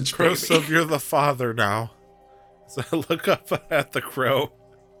 Sausage baby. Krosov, you're the father now. So I look up at the crow.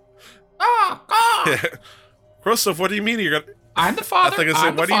 Oh, Krosov, what do you mean you're gonna... I'm the father. I think I said,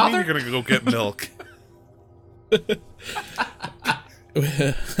 I'm the what do you mean father. you're gonna go get milk?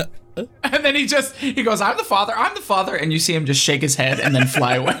 And then he goes, I'm the father, and you see him just shake his head and then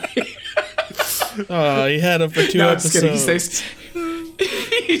fly away. Oh, he had him for 2 No, I'm just episodes. kidding.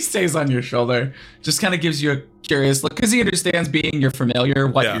 He stays on your shoulder. Just kind of gives you a curious look because he understands being your familiar,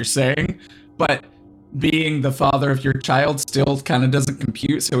 what Yeah. you're saying, but being the father of your child still kind of doesn't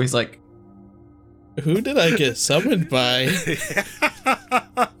compute. So he's like, Who did I get summoned by?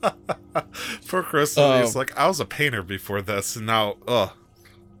 Poor Krosov, he's like, I was a painter before this, and now, ugh.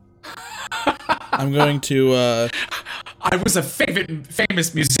 I'm going to, I was a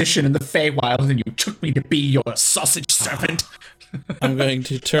famous musician in the Feywild, and you took me to be your sausage servant. I'm going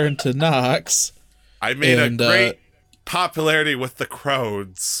to turn to Nox. I made And, a great popularity with the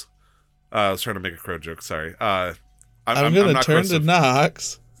Crows. I was trying to make a crow joke, sorry. I'm going to not turn to Krosov.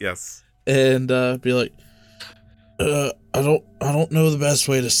 Nox Yes. and be like, I don't know the best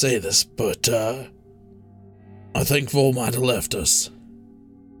way to say this, but I think Vol might have left us.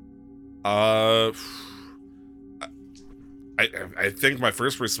 I think my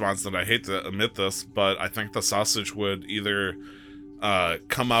first response, and I hate to admit this, but I think the sausage would either not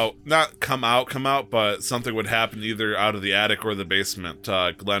come out, but something would happen either out of the attic or the basement.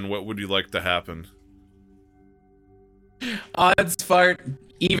 Glenn, what would you like to happen? Odds fart,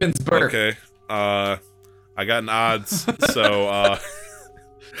 evens burp. Okay. I got an odds, so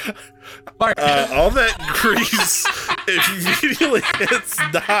Fart. all that grease immediately hits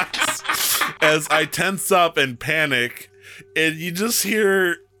Knox as I tense up and panic, and you just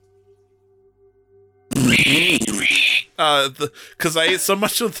hear because I ate so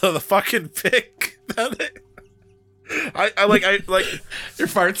much of the fucking pig that I like Your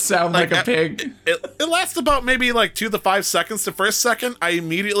farts sound like a Like, pig. it lasts about maybe like 2 to 5 seconds. The first second, I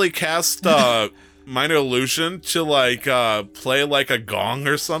immediately cast minor illusion to like play like a gong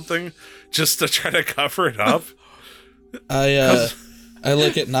or something, just to try to cover it up. I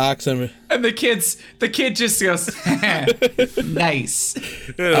look at Nox and And the kid just goes, nice.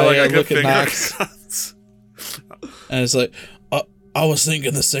 Yeah, I got look at finger Knox. guns. and it's like, I was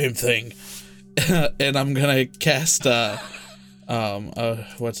thinking the same thing, and I'm gonna cast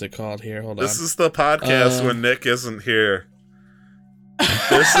what's it called here? Hold on. This is the podcast when Nick isn't here.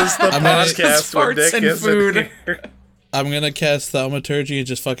 This is the I'm gonna- podcast when Farts Nick and isn't food. here. I'm gonna cast Thaumaturgy and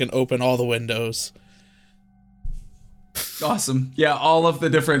just fucking open all the windows. Awesome. Yeah, all of the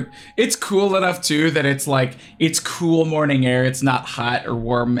different. It's cool enough too that it's like it's cool morning air. It's not hot or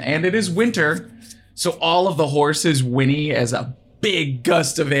warm, and it is winter. So all of the horses whinny as a big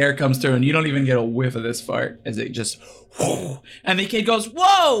gust of air comes through, and you don't even get a whiff of this fart as it just. And the kid goes,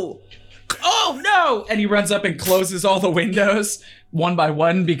 "Whoa! Oh no!" And he runs up and closes all the windows one by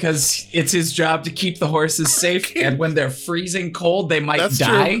one because it's his job to keep the horses safe. And when they're freezing cold, they might That's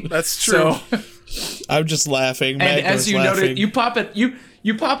die. true. That's true. So, I'm just laughing. and Magdar's as you laughing. noted, you pop it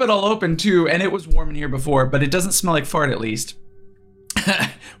you pop it all open too, and it was warm in here before, but it doesn't smell like fart at least.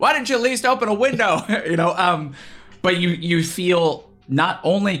 Why didn't you at least open a window? But you feel not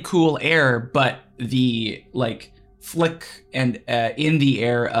only cool air, but the like flick and in the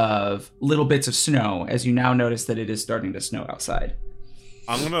air of little bits of snow as you now notice that it is starting to snow outside.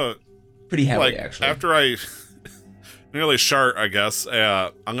 I'm gonna Pretty heavily, like actually. after I nearly shart, I guess.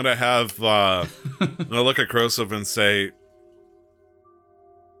 I'm gonna have I'm gonna look at Krosov and say,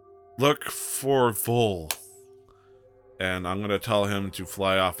 "Look for Vol," and I'm gonna tell him to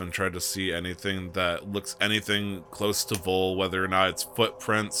fly off and try to see anything that looks anything close to Vol, whether or not it's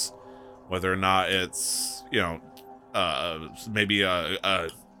footprints, whether or not it's maybe a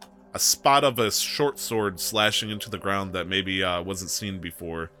spot of a short sword slashing into the ground that maybe wasn't seen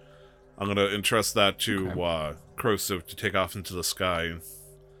before. I'm gonna entrust that to Krosov to take off into the sky. I'm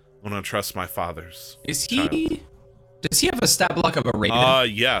gonna trust my fathers. Does he have a stat block of a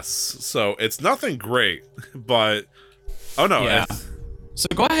raven? Yes. So it's nothing great, but oh no. Yeah. So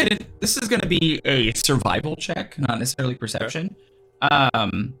go ahead and this is going to be a survival check, not necessarily perception.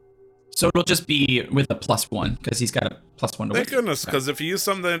 So it'll just be with a +1 because he's got a +1 to Thank wit. goodness, because if you used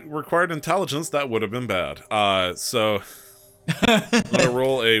something that required intelligence, that would have been bad. So I'm gonna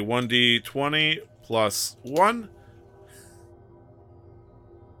roll a 1d20 plus 1.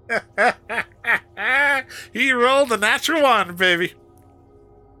 He rolled a natural 1, baby.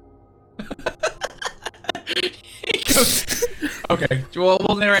 Okay, well,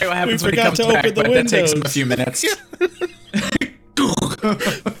 we'll narrate what happens when he forgot comes to back, open the but that takes him a windows. few minutes.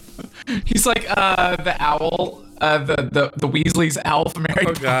 He's like the owl, the Weasley's owl from Harry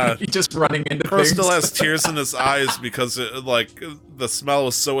Potter. God. He's just running into Crow things. still has tears in his eyes because the smell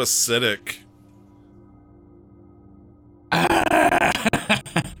was so acidic.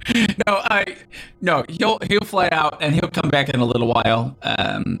 No, he'll fly out and he'll come back in a little while.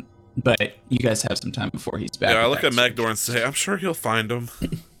 But you guys have some time before he's back. Yeah, I look at Magdor and say, I'm sure he'll find him.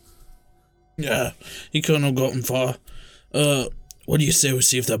 Yeah, he couldn't have gotten far. What do you say we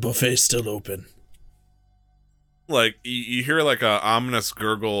see if that buffet's still open? Like, you hear like a ominous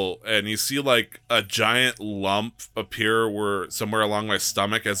gurgle, and you see like a giant lump appear somewhere along my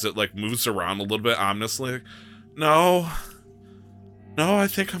stomach as it like moves around a little bit ominously. No, I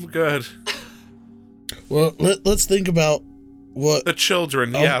think I'm good. Well, let's think about what The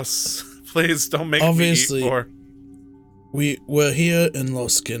children, yes. Please don't make obviously, me eat more. we're here in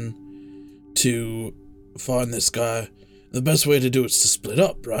Luskin to find this guy. The best way to do it's to split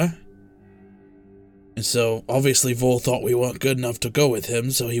up, right? And so, obviously, Vol thought we weren't good enough to go with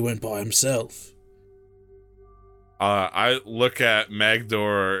him, so he went by himself. I look at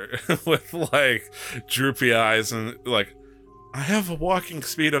Magdor with like droopy eyes and like, I have a walking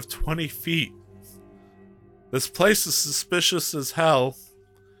speed of 20 feet. This place is suspicious as hell.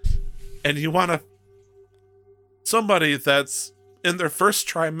 And you want somebody that's in their first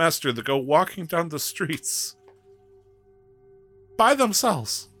trimester to go walking down the streets by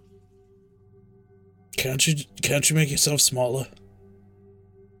themselves. Can't you make yourself smaller?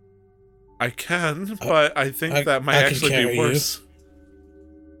 I can, but I think that might I can actually be carry you. worse.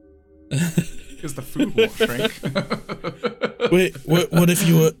 Because the food won't shrink. Wait, what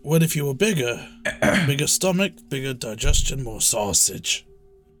if you were bigger? Bigger stomach, bigger digestion, more sausage.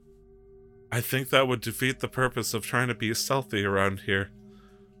 I think that would defeat the purpose of trying to be stealthy around here.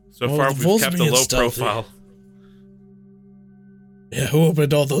 So Well, far, the we've Vols kept a being low stealthy. profile. Yeah, who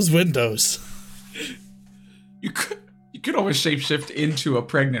opened all those windows? You could always shapeshift into a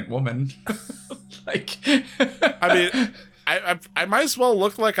pregnant woman. Like, I mean, I might as well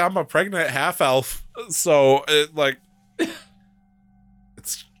look like I'm a pregnant half-elf. So,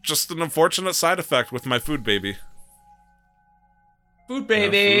 it's just an unfortunate side effect with my food baby. food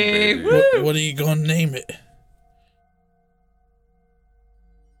baby. baby. Woo! What are you gonna name it?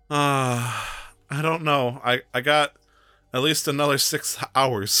 I don't know. I got at least another 6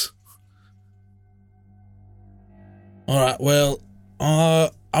 hours. Alright, well,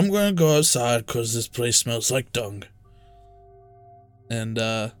 I'm gonna go outside because this place smells like dung. And,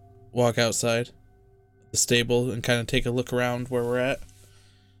 walk outside the stable and kind of take a look around where we're at.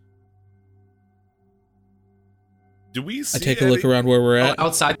 Do we see I take a look around where we're at.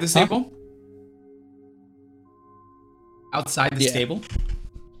 Outside the stable? Outside the Yeah. stable?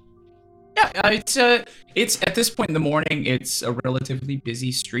 Yeah, it's at this point in the morning, it's a relatively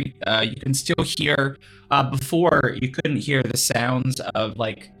busy street. You can still hear, before you couldn't hear the sounds of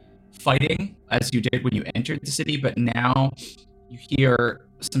like fighting as you did when you entered the city, but now you hear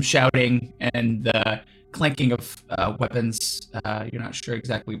some shouting and the clanking of weapons. You're not sure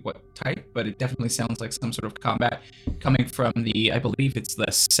exactly what type, but it definitely sounds like some sort of combat coming from I believe it's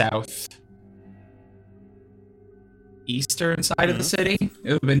the south eastern side of the city.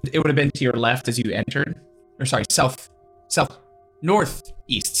 It would have been to your left as you entered, or sorry, south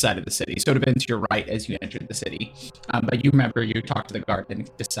northeast side of the city. So it would have been to your right as you entered the city. But you remember you talked to the guard and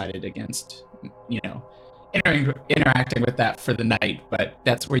decided against, interacting with that for the night. But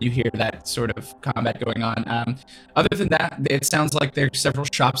that's where you hear that sort of combat going on. Other than that, it sounds like there's several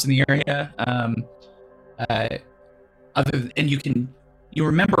shops in the area. You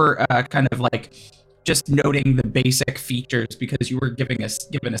remember kind of like just noting the basic features because you were given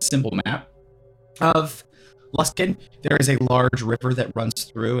a symbol map of Luskin. There is a large river that runs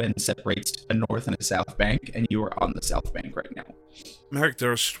through and separates a north and a south bank, and you are on the south bank right now.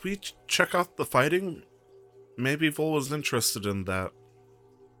 Magdor, should we check out the fighting? Maybe Vol was interested in that.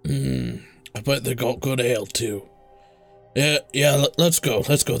 I bet they got good ale too. Yeah, let's go.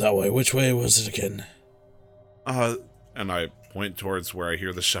 Let's go that way. Which way was it again? And I point towards where I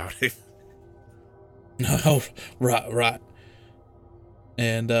hear the shouting. Oh, right.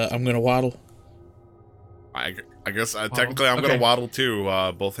 And I'm gonna waddle. I guess technically I'm gonna waddle too.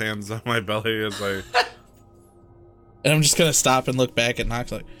 Both hands on my belly as I. And I'm just gonna stop and look back at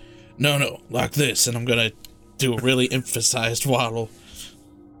Nox like, no, like this, and I'm gonna do a really emphasized waddle.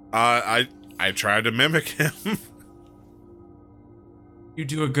 I tried to mimic him. You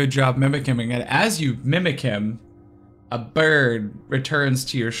do a good job mimicking him, and as you mimic him, a bird returns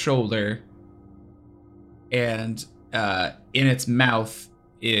to your shoulder and in its mouth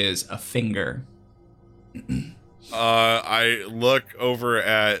is a finger. I look over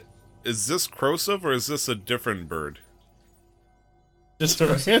at. Is this Krosov or is this a different bird? Just a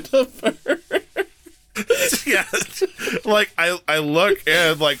random bird. Yeah, like I look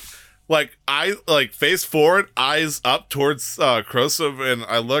and like I like face forward, eyes up towards Krosov, and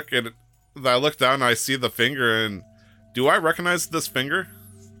I look down and I see the finger, and do I recognize this finger?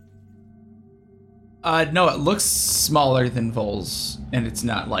 No, it looks smaller than Vol's, and it's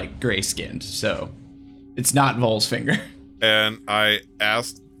not like gray skinned, so it's not Vol's finger. And I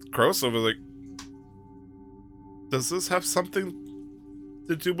asked Krosov, like, does this have something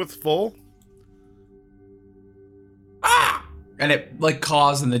to do with Vol? And it like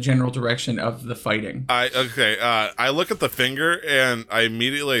caws in the general direction of the fighting. I look at the finger and I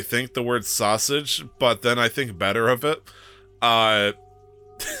immediately think the word sausage, but then I think better of it.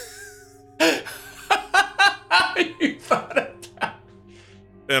 You thought of that.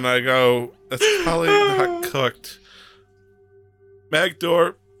 And I go, it's probably not cooked.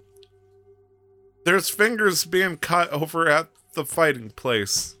 Magdor, there's fingers being cut over at the fighting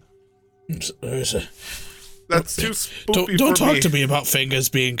place. That's too spooky Don't for talk me. to me about fingers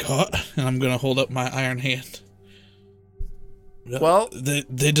being caught. And I'm gonna hold up my iron hand. Well,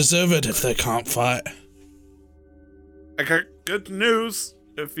 they deserve it if they can't fight. I got good news.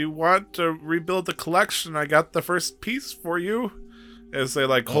 If you want to rebuild the collection, I got the first piece for you. As they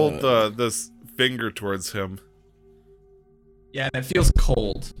like hold this finger towards him. Yeah, and it feels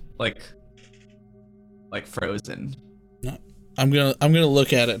cold, like frozen. No, I'm gonna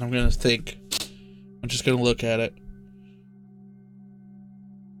look at it and I'm gonna think. I'm just gonna look at it.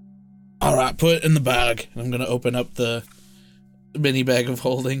 All right, put it in the bag. And I'm gonna open up the mini bag of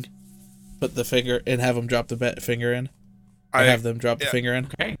holding, put the finger, and have them drop the finger in. I have them drop the finger in.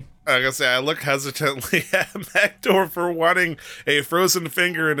 Okay. Like I say, I look hesitantly at Magdor for wanting a frozen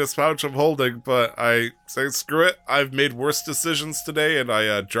finger in his pouch of holding, but I say, screw it. I've made worse decisions today, and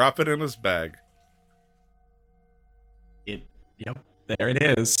I drop it in his bag. Yep, there it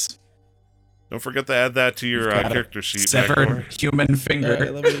is. Don't forget to add that to your character sheet. Severed Magdor. human finger. All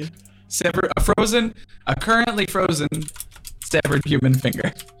right, let me... A currently frozen severed human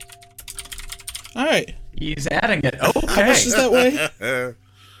finger. All right. He's adding it. How Okay. much does that weigh?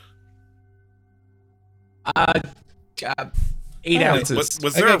 8 ounces.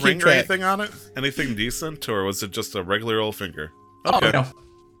 Was I there a gotta keep ring or track. anything on it? Anything decent, or was it just a regular old finger? Oh no,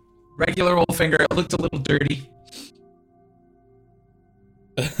 regular old finger. It looked a little dirty.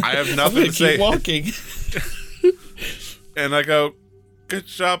 I have I'm nothing gonna to say. keep walking. And I go, good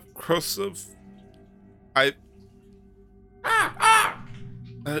job, Krosov.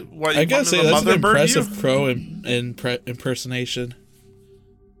 What, I you gotta wanted say the that's an mother bird impressive you? crow impersonation.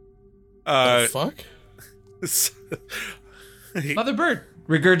 The fuck? Mother bird.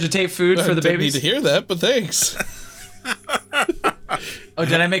 Regurgitate food I for the didn't babies. need to hear that, but thanks. Oh,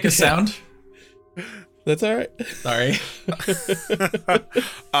 did I make a sound? That's all right. Sorry.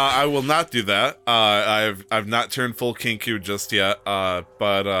 I will not do that. I've not turned full Kinku just yet.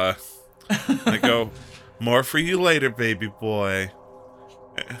 But I go, more for you later, baby boy.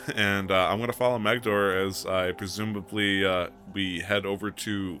 And I'm gonna follow Magdor as I presumably we head over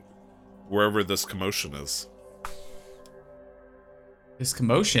to wherever this commotion is. This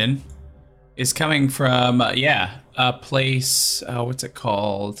commotion is coming from a place. What's it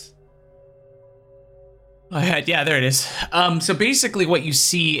called? Yeah, there it is. So basically what you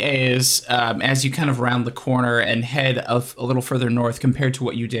see is as you kind of round the corner and head a little further north compared to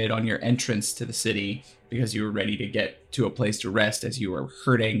what you did on your entrance to the city, because you were ready to get to a place to rest as you were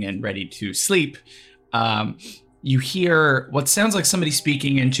hurting and ready to sleep, you hear what sounds like somebody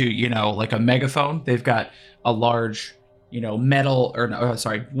speaking into, like a megaphone. They've got a large,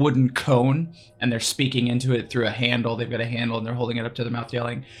 wooden cone, and they're speaking into it through a handle. They've got a handle and they're holding it up to their mouth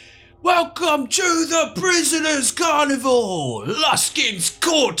yelling, "Welcome to the Prisoners' Carnival, Luskin's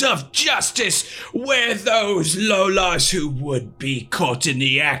Court of Justice, where those Lolas who would be caught in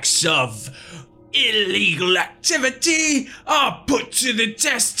the acts of illegal activity are put to the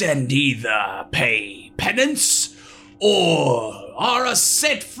test and either pay penance or are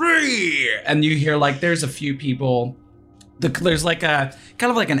set free." And you hear there's a few people. There's like a kind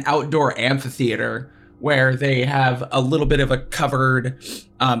of like an outdoor amphitheater where they have a little bit of a covered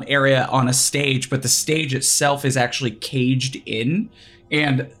area on a stage, but the stage itself is actually caged in,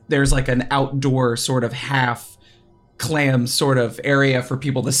 and there's like an outdoor sort of half clam sort of area for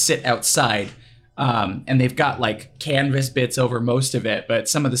people to sit outside. And they've got like canvas bits over most of it, but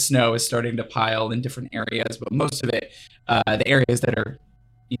some of the snow is starting to pile in different areas, but most of it, the areas that are,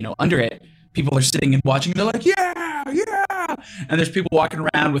 under it, people are sitting and watching. They're like, "Yeah, yeah. And there's people walking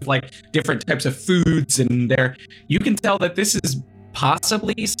around with like different types of foods, and you can tell that this is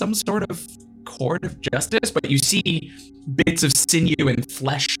possibly some sort of court of justice, but you see bits of sinew and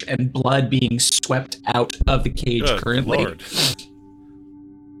flesh and blood being swept out of the cage Good currently. Lord.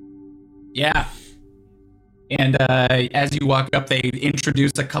 Yeah. And as you walk up, they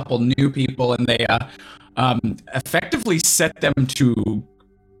introduce a couple new people, and they effectively set them to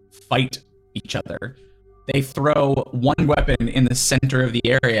fight each other. They throw one weapon in the center of the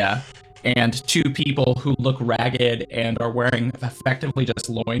area, and two people who look ragged and are wearing effectively just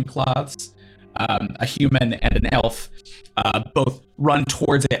loincloths, a human and an elf, both run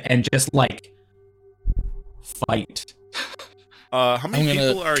towards it and just like fight. How many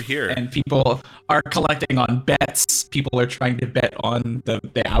people are here? And people are collecting on bets. People are trying to bet on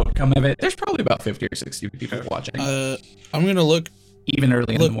the outcome of it. There's probably about 50 or 60 people watching. I'm gonna look even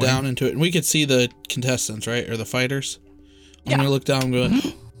early in the morning. down into it, and we could see the contestants, right, or the fighters. I'm gonna look down and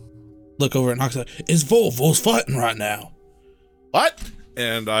go, look over at Nox. Is Vol's fighting right now? What?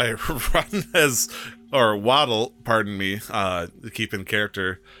 And I waddle, pardon me, to keep in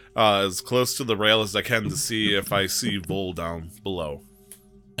character, as close to the rail as I can to see if I see Vol down below.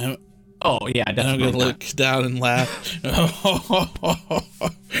 Oh, yeah, I'm definitely. gonna look down and laugh.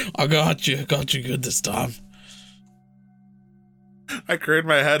 I got you good this time. I crane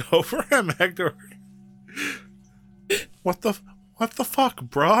my head over him, Hector. What the fuck,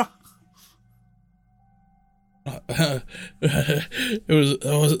 brah? That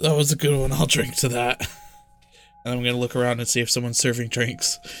was a good one. I'll drink to that. And I'm gonna look around and see if someone's serving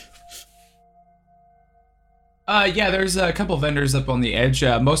drinks. Yeah, there's a couple vendors up on the edge.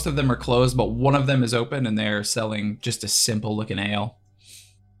 Most of them are closed, but one of them is open, and they're selling just a simple-looking ale.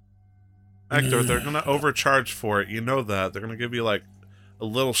 Hector, they're gonna overcharge for it. You know that. They're gonna give you like a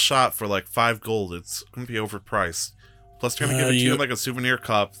little shot for like 5 gold. It's gonna be overpriced. Plus, they're gonna give it to you in like a souvenir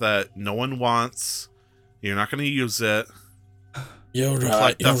cup that no one wants. You're not gonna use it. You're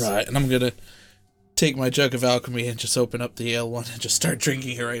right. And I'm gonna take my jug of alchemy and just open up the ale one and just start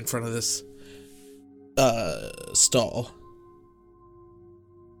drinking it right in front of this stall.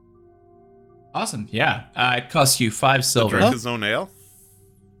 Awesome, yeah. It costs you 5 silver. Drink his own ale.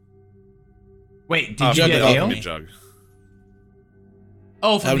 Wait, did you jug get of ale? alchemy. Jug.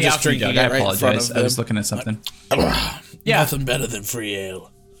 Oh, from I'm the just alchemy drinking jug. it I right in front apologize. of I was them. looking at something. Yeah. Nothing better than free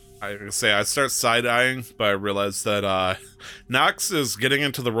ale. I was gonna say I start side eyeing, but I realize that Nox is getting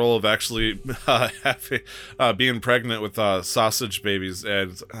into the role of actually being pregnant with sausage babies,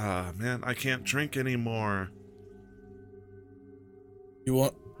 and man, I can't drink anymore. You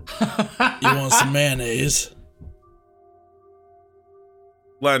want some mayonnaise?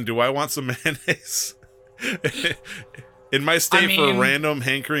 Len, do I want some mayonnaise? In my state for random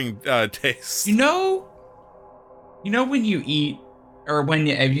hankering taste. You know when you eat, or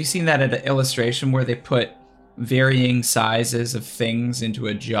have you seen that at an illustration where they put varying sizes of things into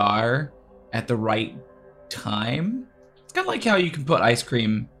a jar at the right time? It's kind of like how you can put ice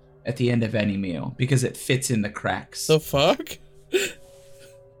cream at the end of any meal because it fits in the cracks. The fuck?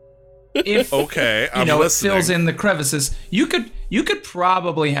 If okay, I'm it listening. fills in the crevices, you could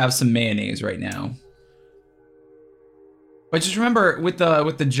probably have some mayonnaise right now. But just remember, with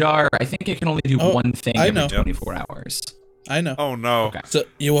the jar, I think it can only do one thing every 24 hours. I know. Oh no! Okay. So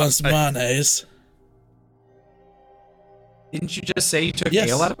you want some mayonnaise? Didn't you just say you took Yes.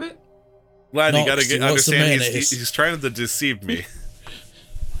 ale out of it? Lad, you gotta you want some understand. mayonnaise. He's trying to deceive me.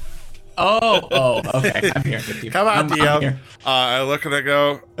 Oh, okay. I'm here with you. Come on, I'm DM. here. I look and I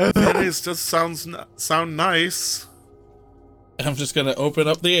go, mayonnaise just sound nice. I'm just gonna open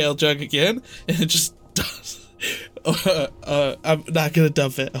up the ale jug again, and it just does. I'm not gonna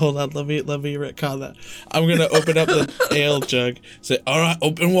dump it. Hold on, let me retcon that. I'm gonna open up the ale jug. Say, all right,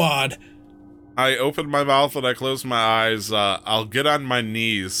 open wide. I open my mouth and I close my eyes. I'll get on my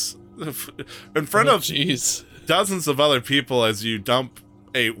knees in front of Jeez. dozens of other people as you dump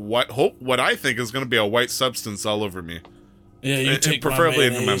what I think is going to be a white substance all over me. Yeah, you And take preferably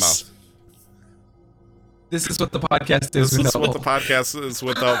my into my mouth. This is what the podcast is. This is without what the Vol. podcast is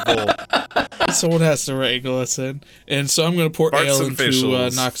without Vol. Someone has to wrangle us in, and so I'm gonna pour Farts ale and into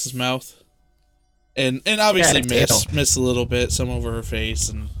facials. Nox's mouth, and obviously Yeah, it's miss a little bit, some over her face,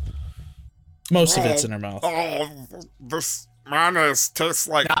 and most of it's in her mouth. Oh, this mayonnaise tastes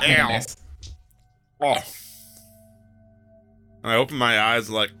like Not ale. mayonnaise. Oh. And I open my eyes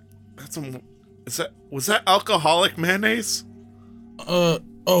like, was that alcoholic mayonnaise?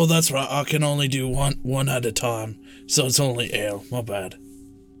 Oh, that's right. I can only do one at a time, so it's only ale. My bad.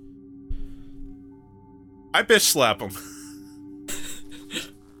 I bitch slap him.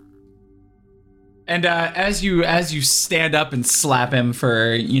 And as you stand up and slap him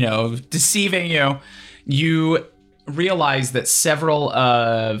for, deceiving you, you realize that several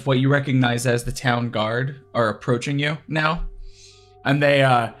of what you recognize as the town guard are approaching you now. And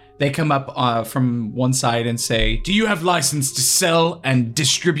they come up from one side and say, "Do you have license to sell and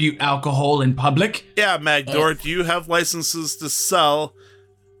distribute alcohol in public?" Yeah, Magdor, do you have licenses to sell?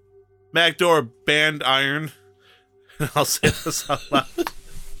 Magdor band iron. I'll say this out loud.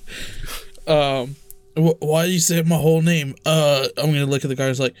 Why do you say my whole name? I'm gonna look at the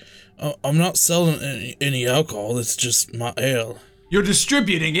guys like, I'm not selling any alcohol. It's just my ale. You're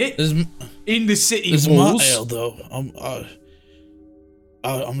distributing it in the city It's walls. my ale, though.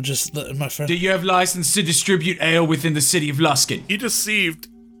 I'm just letting my friend. Do you have license to distribute ale within the city of Luskin? He deceived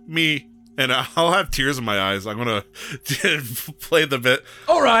me, and I'll have tears in my eyes. I'm gonna play the bit.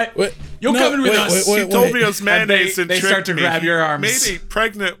 All right, you're coming with us. He told me it was mayonnaise and they tricked start to me. grab your arms. Made a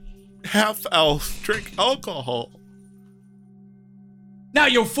pregnant half-elf drink alcohol. Now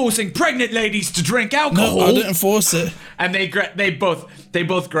you're forcing pregnant ladies to drink alcohol. No, I didn't force it. And they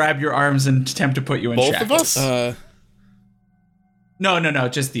both grab your arms and attempt to put you in Both shackles. of us? No,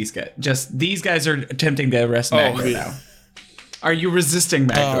 just these guys. Just these guys are attempting to arrest Magdor now. Are you resisting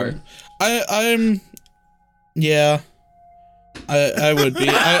Magdor? Yeah. I would be.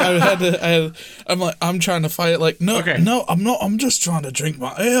 I'm trying to fight it like, no, I'm not. I'm just trying to drink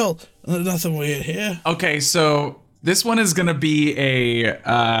my ale. There's nothing weird here. Okay, so this one is gonna be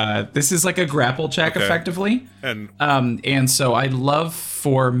this is like a grapple check effectively. And so I'd love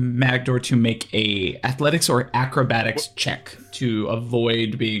for Magdor to make a athletics or acrobatics check to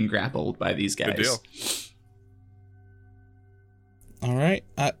avoid being grappled by these guys. Good deal. All right.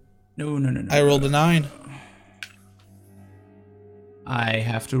 No. I rolled a 9. I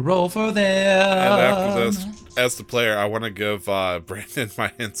have to roll for them. And after this, as the player, I want to give Brandon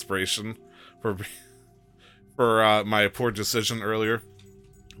my inspiration for my poor decision earlier.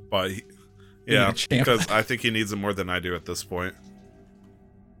 But because I think he needs it more than I do at this point.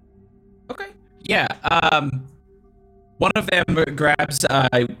 Okay. Yeah. One of them grabs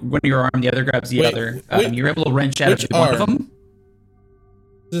one of your arm, the other grabs the other. You're able to wrench out of one of them.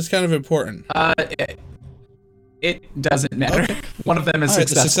 This is kind of important. It doesn't matter. Okay. One of them is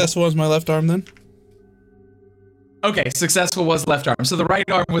successful. The successful was my left arm then? Okay, successful was left arm. So the right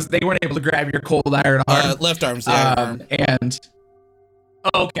arm they weren't able to grab your cold iron arm. Left arm's the iron arm. And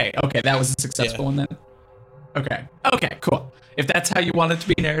okay, that was a successful one then. Okay, cool. If that's how you want it to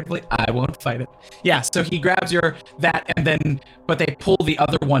be narratively, I won't fight it. Yeah, so he grabs but they pull the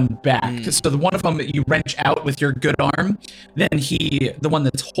other one back. So the one of them that you wrench out with your good arm, then the one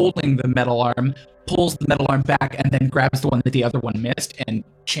that's holding the metal arm, pulls the metal arm back and then grabs the one that the other one missed and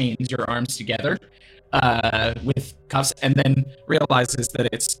chains your arms together with cuffs, and then realizes that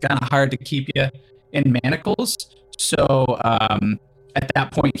it's kind of hard to keep you in manacles. So at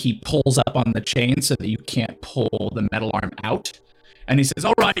that point, he pulls up on the chain so that you can't pull the metal arm out. And he says,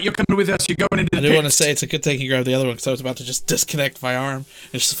 "All right, you're coming with us. You're going into the pit." I do want to say it's a good thing he grabbed the other one because I was about to just disconnect my arm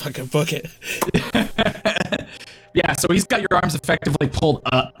and just fucking book it. Yeah, so he's got your arms effectively pulled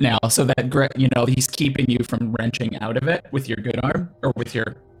up now so that, he's keeping you from wrenching out of it with your good arm or with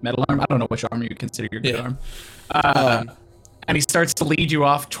your metal arm. I don't know which arm you consider your good arm. And he starts to lead you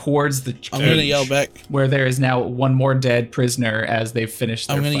off towards the cage. I'm going to yell back. Where there is now one more dead prisoner as they've finished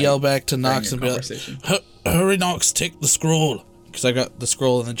their I'm going to yell back to Nox and be like, hurry, Nox, take the scroll. Because I got the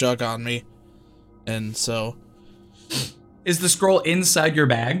scroll and the jug on me. And so... Is the scroll inside your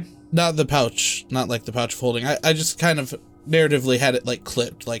bag? Not the pouch. Not like the pouch folding. I just kind of narratively had it like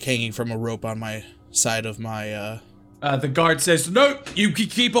clipped, like hanging from a rope on my side of my... The guard says, "No, you can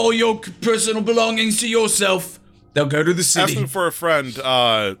keep all your personal belongings to yourself. They'll go to the city." Asking for a friend,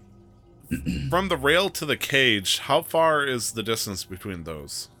 from the rail to the cage, how far is the distance between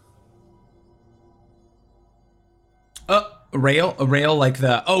those? A rail like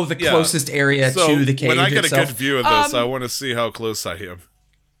the closest area to the cage when I get itself. a good view of this, I want to see how close I am.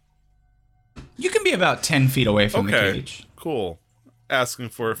 You can be about 10 feet away from the cage. Cool. Asking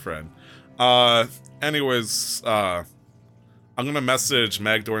for a friend. Anyways, I'm gonna message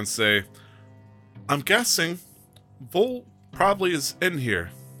Magdor and say, I'm guessing Vol probably is in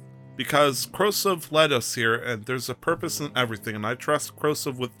here because Krosov led us here, and there's a purpose in everything, and I trust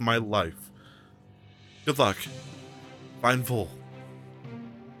Krosov with my life. Good luck. Find Vol.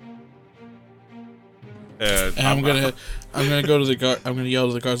 And I'm gonna go to the guard. I'm gonna yell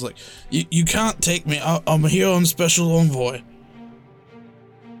to the guards like, "You can't take me. I'm here on special envoy."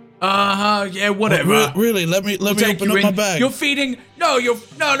 Yeah, whatever. Really, let me open up my bag. You're feeding. No.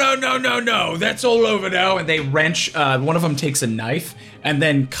 That's all over now. And they wrench. One of them takes a knife and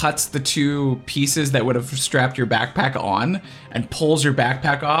then cuts the two pieces that would have strapped your backpack on and pulls your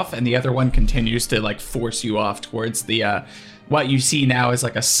backpack off, and the other one continues to like force you off towards the what you see now is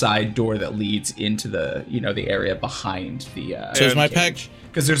like a side door that leads into the, you know, the area behind the So is my pack,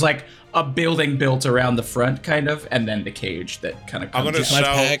 because there's like a building built around the front kind of, and then the cage that kind of comes I'm gonna is my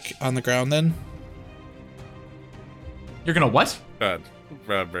shout- pack on the ground then? You're gonna what? God,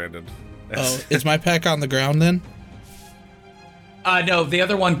 Brandon. Oh, is my pack on the ground then? No, the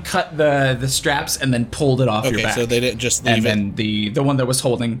other one cut the straps and then pulled it off your Okay, back. so they didn't just leave And it. then the one that was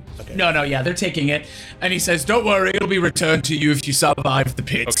holding. Okay. No, yeah, they're taking it. And he says, "Don't worry, it'll be returned to you if you survive the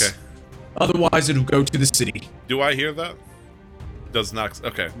pits. Okay. Otherwise, it'll go to the city." Do I hear that? Does Nox?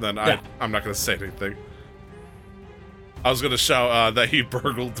 Okay, then Yeah. I'm not gonna say anything. I was gonna shout that he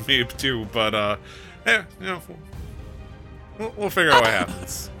burgled me too, but yeah, you know, we'll figure out what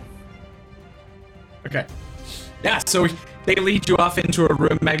happens. Okay. Yeah, so they lead you off into a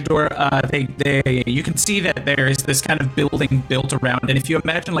room, Magdor. You can see that there is this kind of building built around, and if you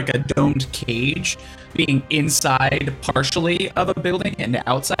imagine like a domed cage being inside partially of a building and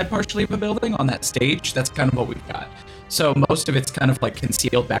outside partially of a building on that stage, that's kind of what we've got. So most of it's kind of like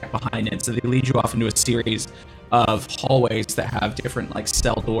concealed back behind it. So they lead you off into a series of hallways that have different like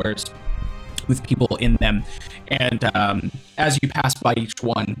cell doors with people in them. And as you pass by each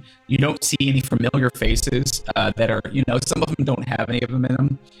one, you don't see any familiar faces that are, you know, some of them don't have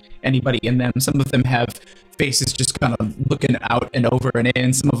anybody in them. Some of them have faces just kind of looking out and over and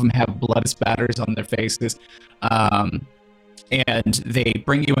in. Some of them have blood spatters on their faces. And they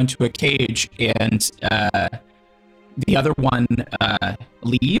bring you into a cage, and the other one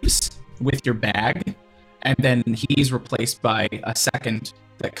leaves with your bag, and then he's replaced by a second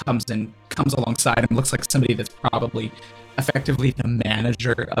that comes alongside and looks like somebody that's probably effectively the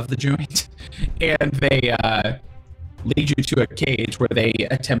manager of the joint. And they lead you to a cage where they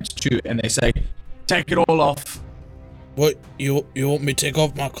attempt to, and they say, "Take it all off." What, you want me to take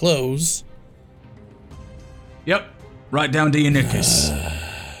off my clothes? Yep, right down to your knickers.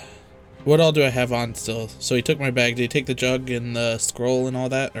 What all do I have on still? So he took my bag. Did he take the jug and the scroll and all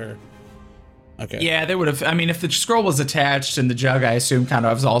that, or? Okay. Yeah, they would have. I mean, if the scroll was attached and the jug, I assume, kind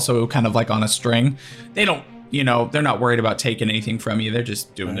of was also kind of like on a string. They don't, you know, they're not worried about taking anything from you. They're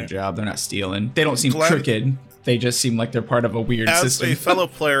just doing their job. They're not stealing. They don't seem crooked. They just seem like they're part of a weird As system. a fellow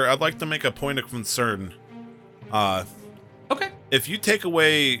player, I'd like to make a point of concern. Okay. If you take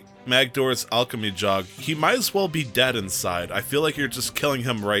away Magdor's alchemy jug, he might as well be dead inside. I feel like you're just killing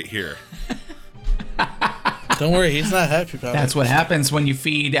him right here. Don't worry, he's not happy about That's it. what happens when you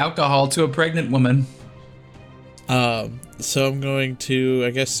feed alcohol to a pregnant woman. So I'm going to, I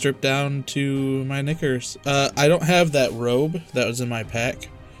guess, strip down to my knickers. I don't have that robe that was in my pack.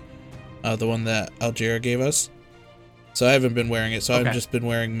 The one that Algira gave us. So I haven't been wearing it, so Okay. I've just been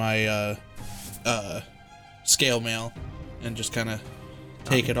wearing my scale mail and just kind of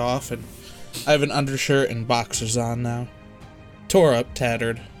take it off. And I have an undershirt and boxers on now. Tore up,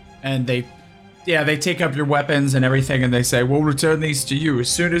 tattered. And they take up your weapons and everything, and they say, "We'll return these to you as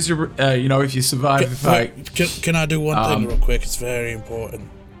soon as you, if you survive the fight." Can I do one thing real quick? It's very important.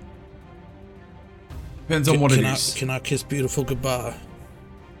 Depends on what it Can is. I kiss beautiful goodbye?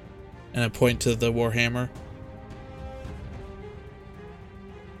 And I point to the Warhammer.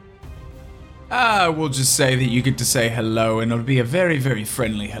 We'll just say that you get to say hello, and it'll be a very, very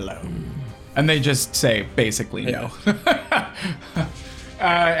friendly hello. And they just say basically no.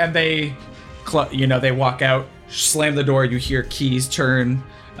 And they walk out, slam the door. You hear keys turn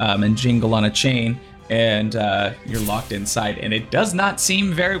and jingle on a chain, and you're locked inside. And it does not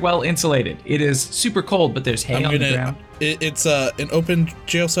seem very well insulated. It is super cold, but there's hay on the ground. It's an open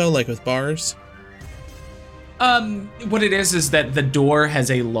jail cell, like with bars. What it is that the door has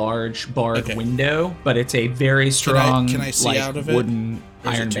a large barred window, but it's a very strong, Can I see like, out of it? wooden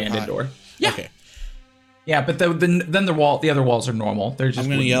Or is it iron too banded hot? door. Yeah. Okay. Yeah, but then the other walls are normal. They're just. I'm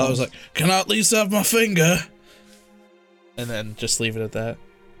gonna wooden yell. I walls. was like, "Can I at least have my finger?" And then just leave it at that.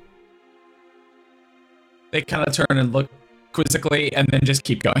 They kind of turn and look quizzically, and then just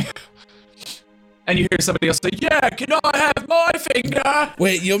keep going. And you hear somebody else say, "Yeah, can I have my finger?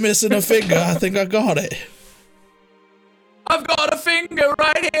 Wait, you're missing a finger. I think I got it. I've got a finger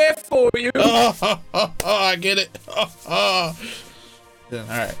right here for you." Oh, I get it. All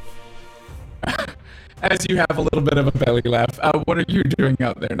right. As you have a little bit of a belly laugh, what are you doing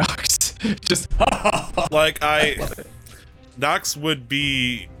out there, Nox? Just Like, Nox would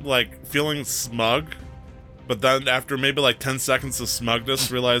be, like, feeling smug, but then after maybe, like, 10 seconds of smugness,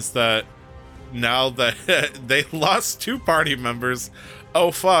 realize that now that they lost 2 party members,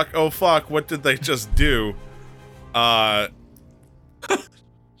 oh fuck, what did they just do?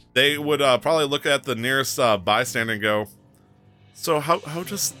 They would probably look at the nearest bystander and go, "So how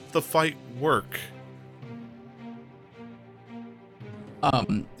does the fight work?"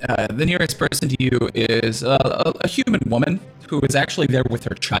 The nearest person to you is a human woman who is actually there with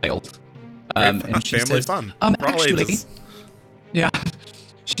her child. And she Family says, fun. Actually, yeah.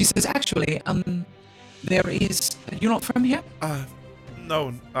 She says, actually, there is. You're not from here?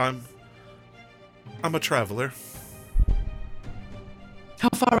 No, I'm a traveler. How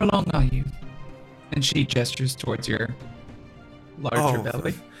far along are you? And she gestures towards your larger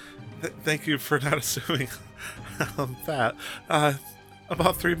belly. Thank you for not assuming I'm fat.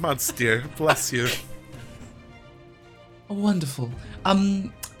 About 3 months, dear. Bless you. Oh, wonderful.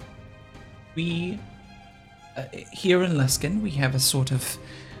 We here in Luskin, we have a sort of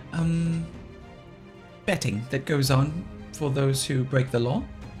betting that goes on for those who break the law,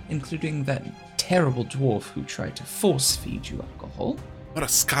 including that terrible dwarf who tried to force feed you alcohol. What a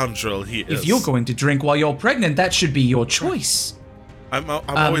scoundrel he is. If you're going to drink while you're pregnant, that should be your choice. I'm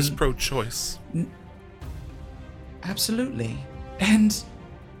always pro-choice. Absolutely. And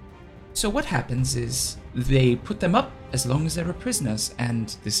so what happens is they put them up as long as they were prisoners,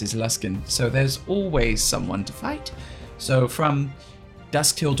 and this is Luskin, so there's always someone to fight. So from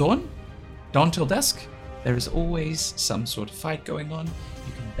dusk till dawn till dusk, there is always some sort of fight going on.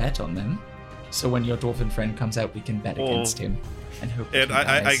 You can bet on them. So when your dwarven friend comes out, we can bet against him. And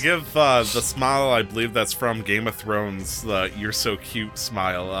I give the smile, I believe that's from Game of Thrones, the "you're so cute"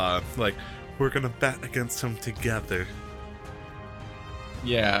 smile. Like, we're gonna bet against him together.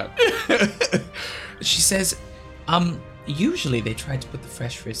 Yeah. She says, usually they try to put the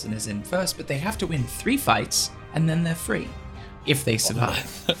fresh prisoners in first, but they have to win 3 fights, and then they're free. If they survive.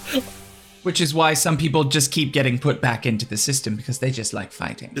 Which is why some people just keep getting put back into the system, because they just like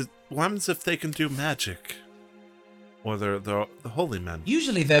fighting. What if they can do magic? Or they're the holy men?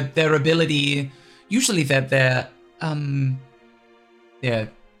 Usually their ability, their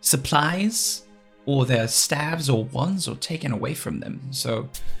supplies or their staves or wands are taken away from them. So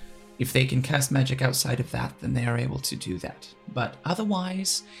if they can cast magic outside of that, then they are able to do that. But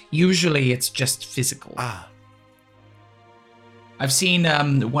otherwise, usually it's just physical. I've seen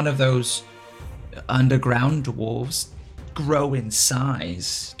one of those underground dwarves grow in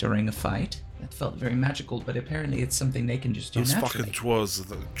size during a fight. That felt very magical, but apparently it's something they can just do Those naturally. fucking dwarves are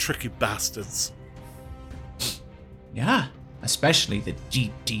the tricky bastards. Yeah, especially the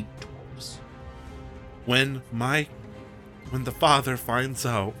deep dwarves. When the father finds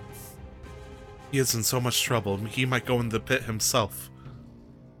out, he is in so much trouble. He might go in the pit himself.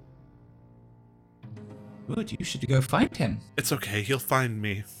 Good, you should go find him. It's okay, he'll find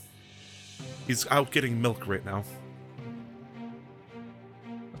me. He's out getting milk right now.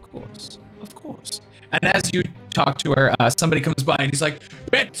 Of course. And as you talk to her, somebody comes by and he's like,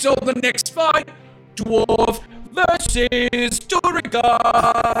 "Bet's on the next fight, dwarf versus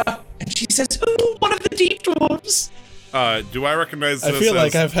Doriga." And she says, "Ooh, one of the deep dwarves." Do I recognize this? I feel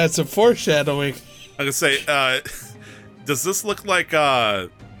like I've had some foreshadowing. I'm gonna say, does this look like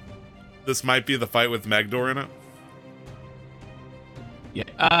this might be the fight with Magdor in it?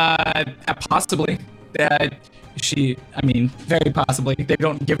 Yeah, possibly. Very possibly. They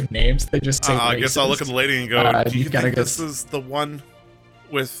don't give names, they just say I guess I'll look at the lady and go, do you think this is the one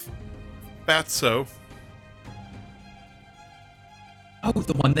with Fatso? Oh,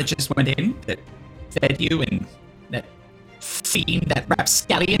 the one that just went in, that fed you, and that fiend, that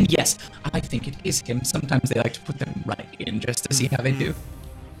rapscallion? Yes, I think it is him. Sometimes they like to put them right in just to see how they do.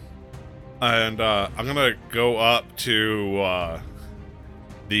 And I'm gonna go up to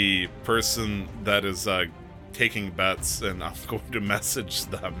the person that is taking bets, and I'm going to message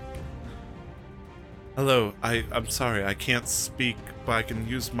them. Hello, I'm sorry, I can't speak, but I can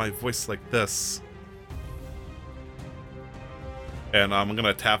use my voice like this. And I'm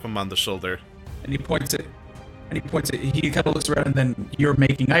gonna tap him on the shoulder. And he points it. He kind of looks around, and then you're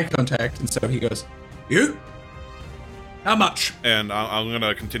making eye contact, and so he goes, "You? How much?" And I'm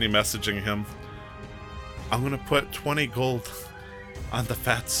gonna continue messaging him. I'm gonna put 20 gold on the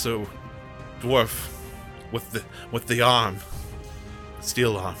Fatso dwarf with the arm,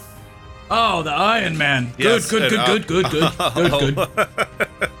 steel arm. Oh, the Iron Man. Yes, Good.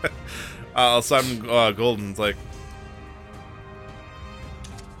 I'll sign golden, like.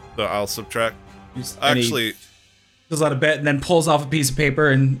 So I'll subtract. Actually, does out a bet and then pulls off a piece of paper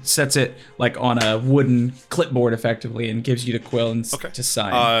and sets it like on a wooden clipboard, effectively, and gives you to Quill and to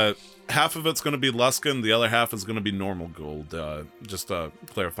sign. Half of it's going to be Luskin, the other half is going to be normal gold. Just to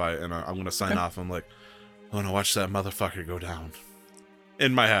clarify, and I'm going to sign off. I'm like, I want to watch that motherfucker go down.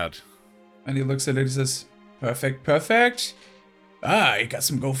 In my head. And he looks at it and says, "Perfect. You got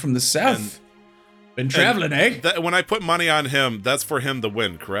some gold from the south. Been traveling, eh? When I put money on him, that's for him to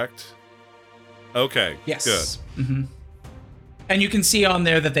win, correct? Okay. Yes. Good. Mm-hmm. And you can see on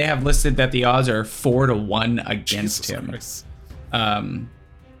there that they have listed that the odds are 4-1 against Jesus him. Christ.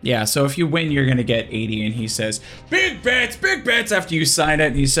 Yeah, so if you win, you're gonna get 80, and he says, big bets after you sign it,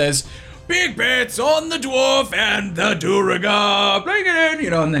 and he says, big bets on the dwarf and the Duragar, bring it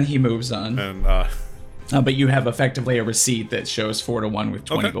in, and then he moves on. And but you have effectively a receipt that shows 4-1 with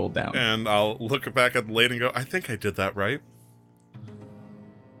 20 gold down. And I'll look back at the lady and go, I think I did that right.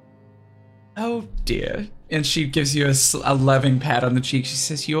 Oh dear. And she gives you a loving pat on the cheek. She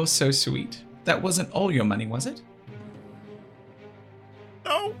says, you're so sweet. That wasn't all your money, was it?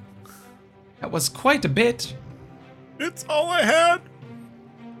 No, That was quite a bit. it's all I had.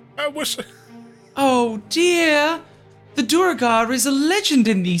 I wish. Oh dear. The Duragar is a legend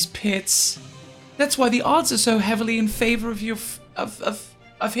in these pits. That's why the odds are so heavily in favor of your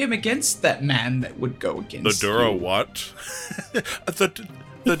of him against that man that would go The against Dura you. what? The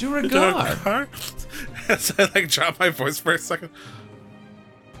Duragar. Duragar? So I like drop my voice for a second.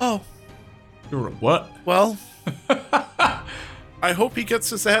 Oh, Dura what? well. I hope he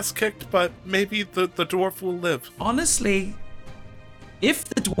gets his ass kicked, but maybe the dwarf will live. Honestly, if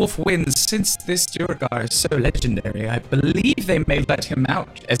the dwarf wins, since this Duragar is so legendary, I believe they may let him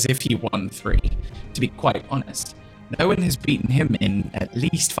out as if he won 3. To be quite honest, no one has beaten him in at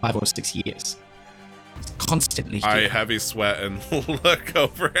least 5 or 6 years. He's constantly I here. heavy sweat and look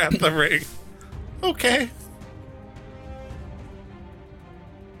over at the ring. Okay.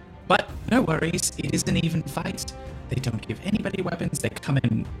 But no worries, it is an even fight. They don't give anybody weapons. They come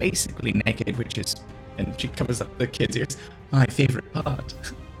in basically naked, which is, and she covers up the kid's ears, my favorite part.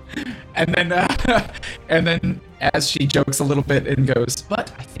 And then as she jokes a little bit and goes,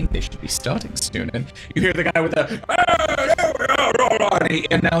 but I think they should be starting soon. And you hear the guy with the, and he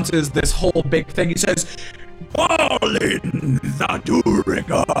announces this whole big thing. He says, Balin the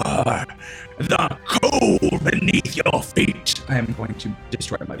Duragar, the coal beneath your feet. I am going to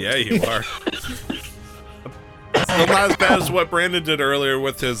destroy my Yeah, you are. Still not as bad as what Brandon did earlier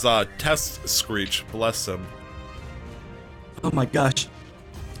with his test screech. Bless him. Oh my gosh.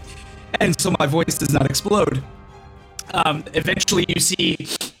 And so my voice does not explode. Eventually you see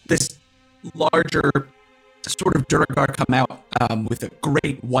this larger sort of Duragar come out with a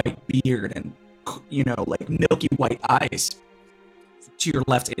great white beard and, like milky white eyes to your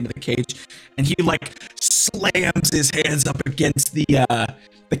left into the cage. And he like slams his hands up against the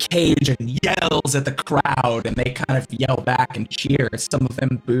cage and yells at the crowd, and they kind of yell back and cheer. Some of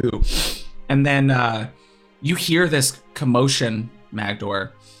them boo. And then you hear this commotion,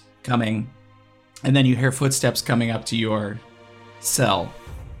 Magdor, coming, and then you hear footsteps coming up to your cell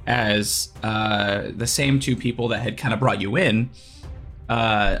as the same 2 people that had kind of brought you in,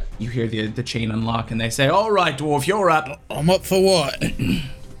 you hear the chain unlock, and they say, all right, dwarf, you're up. I'm up for what?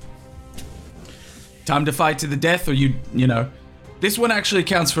 Time to fight to the death, or you know, this one actually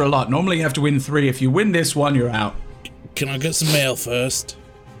counts for a lot. Normally you have to win 3. If you win this one, you're out. Can I get some mail first?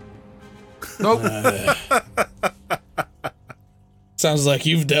 Nope. Sounds like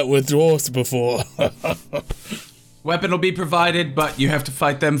you've dealt with dwarves before. Weapon will be provided, but you have to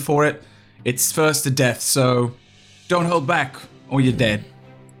fight them for it. It's first to death, so don't hold back, or you're dead.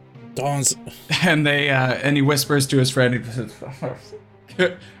 Dawn's. And and he whispers to his friend, he says,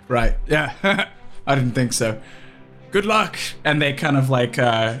 right, yeah, I didn't think so. Good luck. And they kind of like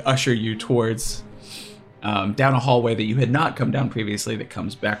usher you towards down a hallway that you had not come down previously, that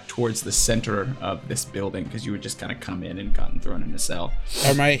comes back towards the center of this building, because you would just kind of come in and gotten thrown in a cell.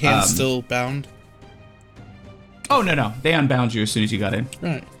 Are my hands still bound? Oh, no. They unbound you as soon as you got in.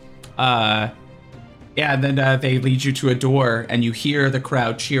 Right. Yeah, and then they lead you to a door, and you hear the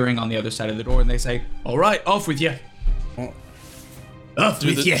crowd cheering on the other side of the door, and they say, all right, off with you. Well, Off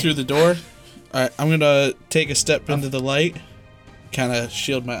with you. through the door? Alright, I'm gonna take a step into the light, kind of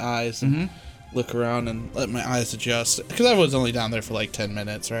shield my eyes, and look around and let my eyes adjust. Because I was only down there for like 10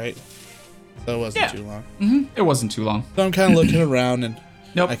 minutes, right? So it wasn't too long. It wasn't too long. So I'm kind of looking around, and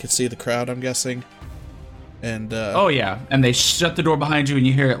Nope. I could see the crowd, I'm guessing. And, Oh, yeah. And they shut the door behind you, and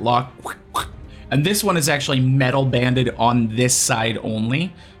you hear it lock. And this one is actually metal banded on this side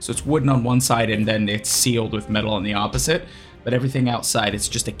only. So it's wooden on one side, and then it's sealed with metal on the opposite. But everything outside, it's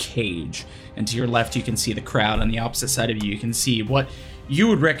just a cage. And to your left, you can see the crowd. On the opposite side of you, you can see what you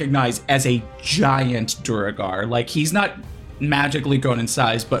would recognize as a giant Duragar. Like, he's not magically grown in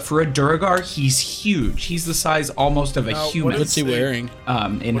size, but for a Duragar, he's huge. He's the size almost of a human. what's he wearing?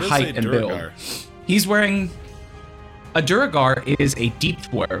 In What is height a and build. Duragar? He's wearing a Duragar is a deep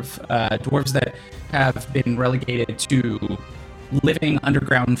dwarf. Dwarves that have been relegated to living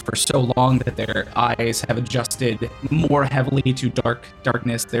underground for so long that their eyes have adjusted more heavily to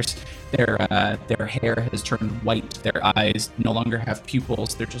darkness. Their hair has turned white. Their eyes no longer have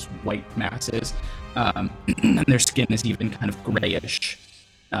pupils. They're just white masses. And their skin is even kind of grayish,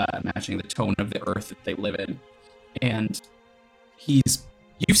 matching the tone of the earth that they live in. And you've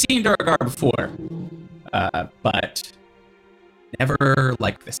seen Duragar before, but never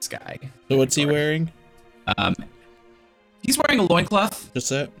like this guy. So what's he wearing? He's wearing a loincloth. Just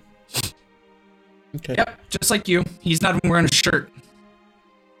that? Okay. Yep, just like you. He's not even wearing a shirt.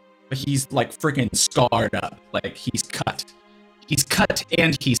 But he's like freaking scarred up. Like he's cut. He's cut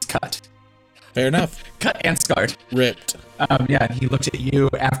and he's cut. Fair enough. Cut and scarred. Ripped. Yeah, he looked at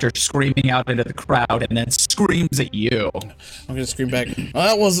you after screaming out into the crowd and then screams at you. I'm gonna scream back. Well,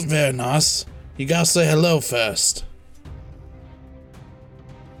 that wasn't very nice. You gotta say hello first.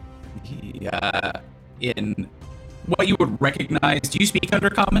 He, in what you would recognize, do you speak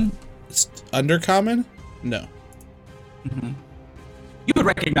Undercommon? It's Undercommon? No. You would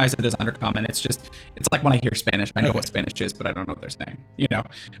recognize it as Undercommon. It's like when I hear Spanish, I know what Spanish is, but I don't know what they're saying, you know.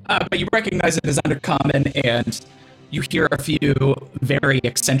 But you recognize it as Undercommon, and you hear a few very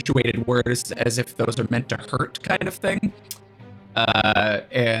accentuated words as if those are meant to hurt kind of thing.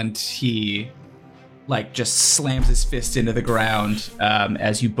 And he like just slams his fist into the ground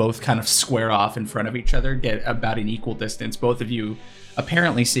as you both kind of square off in front of each other, get about an equal distance. Both of you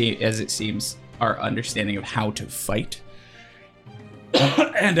apparently see, as it seems, are understanding of how to fight.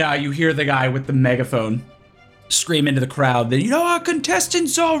 And you hear the guy with the megaphone scream into the crowd that, our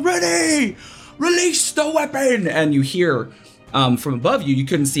contestants are ready! Release the weapon! And you hear from above you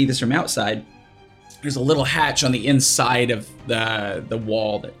couldn't see this from outside, there's a little hatch on the inside of the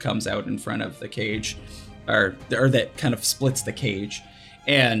wall that comes out in front of the cage, or that kind of splits the cage,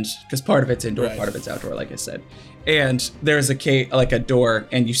 and because part of it's indoor, part of it's outdoor, like I said. And there's a door,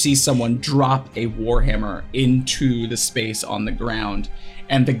 and you see someone drop a warhammer into the space on the ground,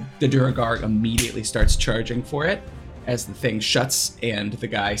 and the Duragar immediately starts charging for it as the thing shuts, and the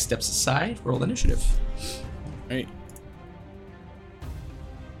guy steps aside. Roll initiative. All right.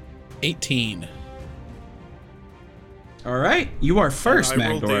 18. All right, you are first, I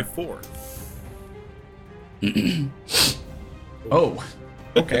rolled a Magdor. 4. Oh,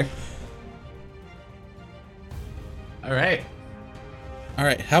 okay. All right.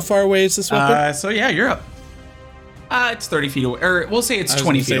 How far away is this weapon? So yeah, you're up. It's 30 feet away, or we'll say it's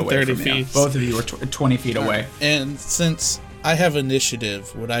 20 feet away 30 from you. feet. Both of you are 20 feet away. And since I have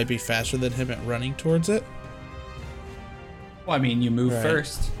initiative, would I be faster than him at running towards it? Well, I mean, you move Right.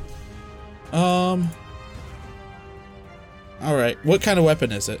 first. All right. What kind of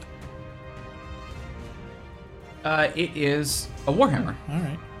weapon is it? It is a warhammer. All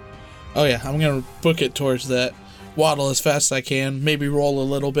right. Oh yeah, I'm gonna book it towards that. Waddle as fast as I can. Maybe roll a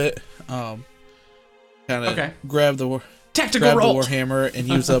little bit. Kind of grab the Tactical roll. warhammer and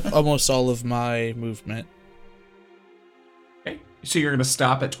use up almost all of my movement. Okay. So you're gonna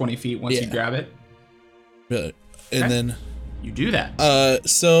stop at 20 feet once you grab it. And then you do that.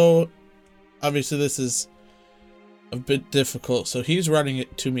 So obviously this is a bit difficult. So he's running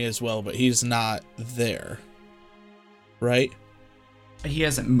it to me as well, but he's not there. Right? He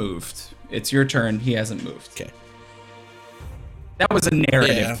hasn't moved. It's your turn. He hasn't moved. Okay. That was a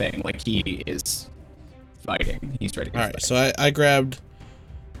narrative thing. Like, he is fighting. He's ready to fight. Alright, so I grabbed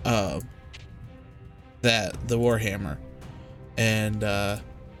the warhammer, and sure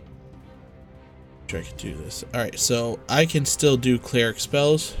I can do this. Alright, so I can still do cleric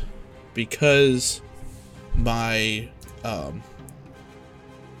spells because my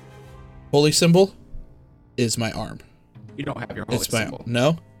holy symbol is my arm. You don't have your holy symbol.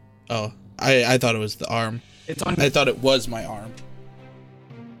 No? Oh, I thought it was the arm. It's on. I thought it was my arm.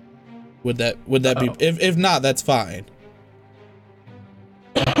 Would that be? If not, that's fine.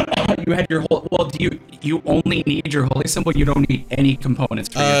 You had your whole. Well, do you only need your holy symbol? You don't need any components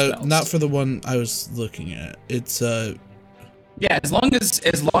for your spells. Not for the one I was looking at. It's Yeah, as long as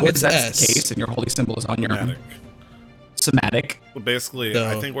that's the case, and your holy symbol is on your arm. Somatic. Well, basically,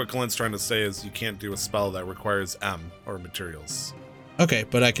 I think what Clint's trying to say is you can't do a spell that requires M or materials. Okay,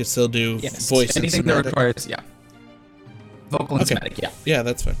 but I could still do voice anything and that somatic. requires vocal and somatic. Yeah,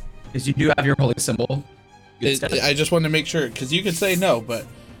 that's fine. Because you do have your holy symbol. I just wanted to make sure because you could say no, but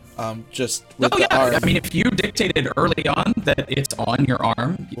just with the arm. I mean, if you dictated early on that it's on your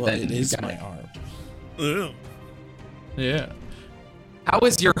arm, well, then it is my arm. Yeah. How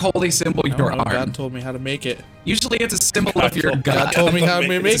is your holy symbol your arm? God told me how to make it. Usually it's a symbol of your God. God told me how to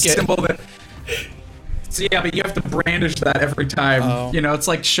make It's a it. symbol that So yeah, but you have to brandish that every time. Oh. You know, it's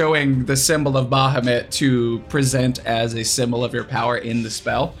like showing the symbol of Bahamut to present as a symbol of your power in the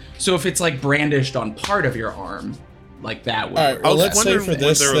spell. So if it's like brandished on part of your arm, like that would. All right, work. well, I was let's say wondering for when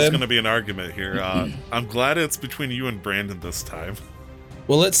this, there was then- going to be an argument here. I'm glad it's between you and Brandon this time.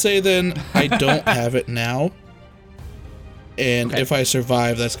 Well, let's say then I don't have it now. And Okay. if I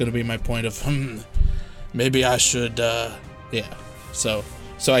survive, that's going to be my point of, maybe I should, yeah. So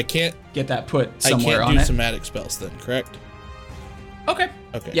I can't Get that put I somewhere can't on do it. somatic spells then, correct? Okay.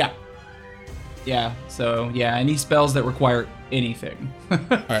 Okay. Yeah. Yeah. So yeah, any spells that require anything. All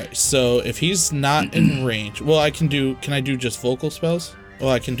right. So if he's not in range, well, can I do just vocal spells? Well,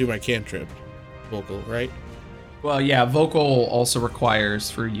 I can do my cantrip vocal, right? Well, yeah, vocal also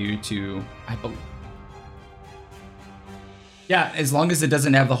requires for you to, I believe. Yeah, as long as it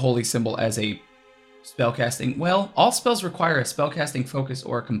doesn't have the holy symbol as a spellcasting. Well, all spells require a spellcasting focus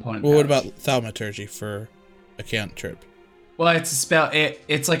or a component. Well, what pouch. about thaumaturgy for a cantrip? Well, it's a spell.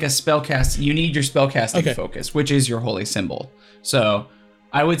 It's like a spellcast. You need your spellcasting Okay. focus, which is your holy symbol. So,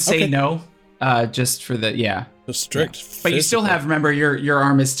 I would say Okay. no, just for the So strict. But you still physical. have. Remember, your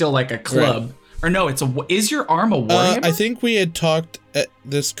arm is still like a club. Or no, is your arm a warhammer? I think we had talked at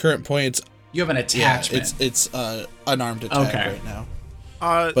this current point. It's you have an attachment. it's unarmed attack Okay. right now.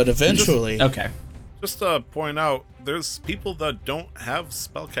 Uh, But eventually, Okay. Just to point out, there's people that don't have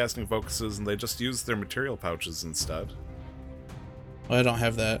spellcasting focuses and they just use their material pouches instead. well, I don't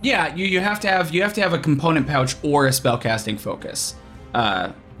have that. Yeah, you have to have a component pouch or a spellcasting focus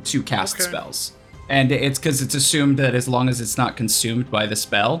to cast Okay. spells, and it's because it's assumed that as long as it's not consumed by the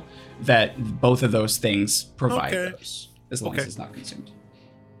spell, that both of those things provide Okay. those. As long Okay. as it's not consumed.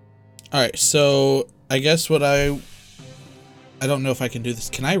 All right, so I guess I don't know if I can do this.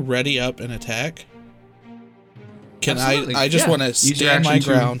 Can I ready up an attack? Can Absolutely, I just yeah. want to Use your stand my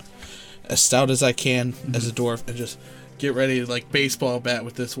action to- ground as stout as I can as a dwarf and just get ready to like baseball bat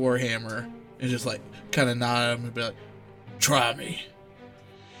with this warhammer and just like kind of nod at him and be like, "Try me."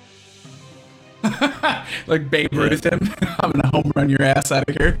 Like Babe Ruth him. I'm gonna home run your ass out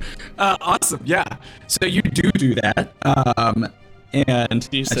of here. Awesome, yeah. So you do that, and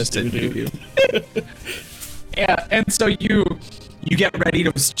You I said just did doo-doo. doo-doo. Yeah, and so you get ready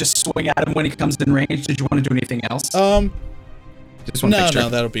to just swing at him when he comes in range. Did you want to do anything else? Just want to No, make sure. no,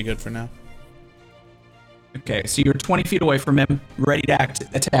 that'll be good for now. Okay, so you're 20 feet away from him, ready to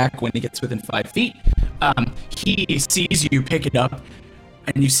attack when he gets within 5 feet. He sees you pick it up,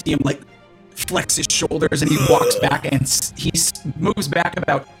 and you see him like flex his shoulders, and he walks back and he moves back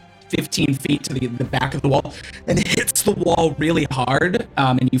about 15 feet to the back of the wall and hits the wall really hard.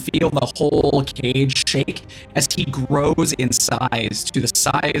 And you feel the whole cage shake as he grows in size to the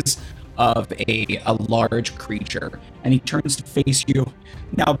size of a large creature, and he turns to face you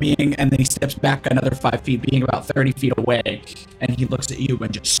and then he steps back another 5 feet, being about 30 feet away, and he looks at you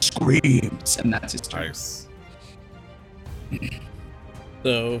and just screams, and that's his turn. Nice.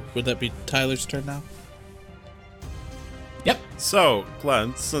 So would that be Tyler's turn now? Yep. So,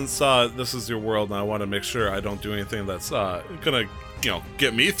 Glenn, since this is your world and I want to make sure I don't do anything that's gonna,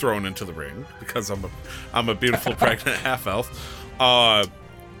 get me thrown into the ring because I'm a beautiful pregnant half elf.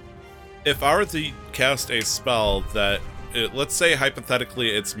 If I were to cast a spell that, let's say hypothetically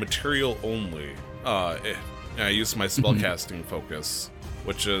it's material only, and I use my spellcasting focus,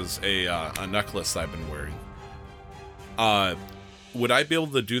 which is a necklace I've been wearing. Would I be able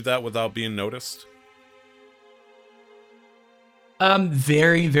to do that without being noticed?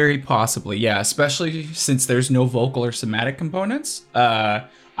 Very, very possibly, yeah. Especially since there's no vocal or somatic components.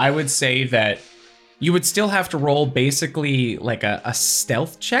 I would say that you would still have to roll basically like a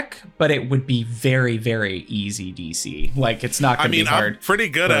stealth check, but it would be very, very easy DC. Like it's not I going to mean, be hard. I'm pretty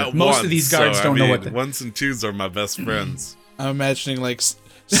good but at most ones, of these guards so, don't know what ones and twos are my best friends. I'm imagining like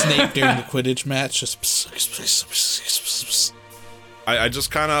Snape during the Quidditch match, just. I just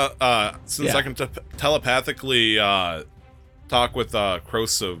kind of, since Yeah. I can telepathically talk with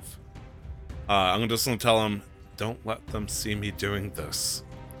Krosov, I'm just going to tell him, don't let them see me doing this.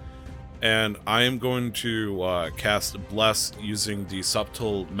 And I am going to cast Bless using the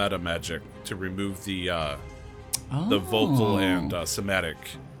subtle meta magic to remove the vocal and somatic.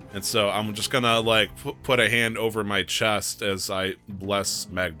 And so I'm just going to like put a hand over my chest as I bless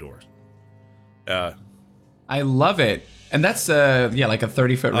Magdor. I love it. And that's like a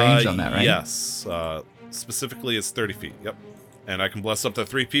 30-foot range on that, right? Yes. Specifically, it's 30 feet. Yep. And I can bless up to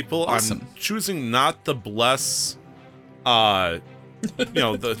 3 people. Awesome. I'm choosing not to bless, the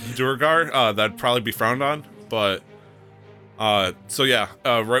Durgar. That'd probably be frowned on. But, so yeah,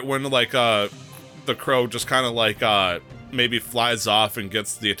 right when like the crow just kind of like maybe flies off and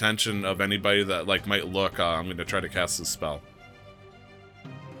gets the attention of anybody that like might look, I'm gonna try to cast this spell.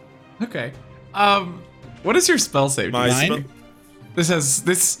 Okay. What is your spell save? My Nine? This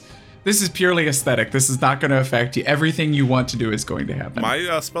is purely aesthetic. This is not going to affect you. Everything you want to do is going to happen.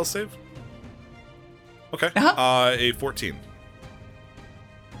 My spell save? Okay. Uh-huh. A 14.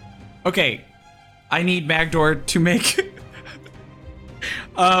 Okay. I need Magdor to make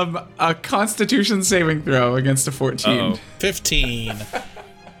a Constitution saving throw against a 14. Uh-oh. 15.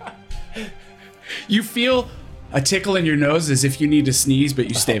 You feel a tickle in your nose as if you need to sneeze, but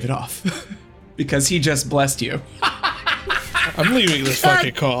you stave it off because he just blessed you. I'm leaving this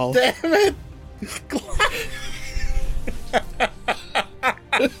fucking call. Damn it!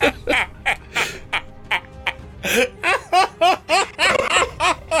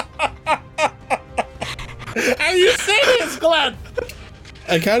 Are you serious, Glenn?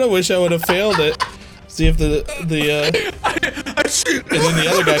 I kind of wish I would have failed it. See if the and then the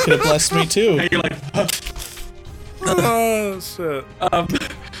other guy could have blessed me too. And you're like, Oh, shit.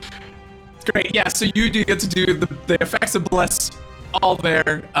 great. Yeah, so you do get to do the effects of bless all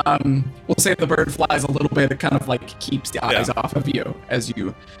there. We'll say the bird flies a little bit. It kind of like keeps the eyes off of you as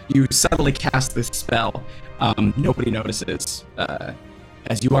you subtly cast this spell. Nobody notices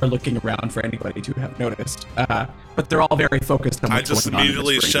as you are looking around for anybody to have noticed. But they're all very focused on I what's just going on in this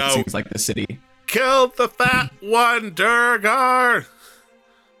immediately ring. It shout, seems like the city. Killed the fat one, Durgar!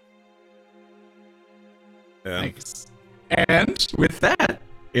 And Thanks. And with that,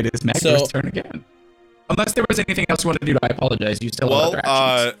 it is Magdar's turn again. Unless there was anything else you want to do, I apologize. You still have other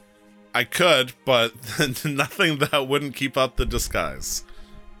actions. I could, but nothing that wouldn't keep up the disguise.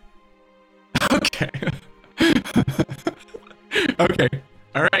 Okay. Okay.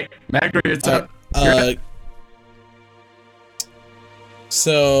 All right. Magdar, it's up.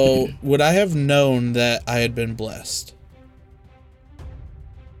 So, would I have known that I had been blessed?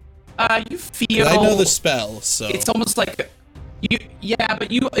 You feel. I know the spell, so It's almost like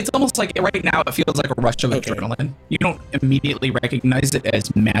it's almost like right now it feels like a rush of adrenaline. You don't immediately recognize it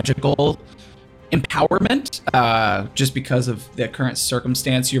as magical empowerment, just because of the current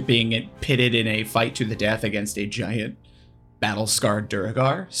circumstance. You're being pitted in a fight to the death against a giant battle-scarred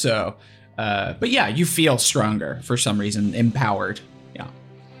Duragar. So, but yeah, you feel stronger for some reason, empowered. Yeah.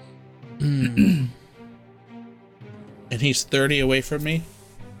 And he's 30 away from me?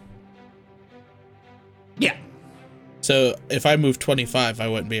 Yeah. So if I move 25, I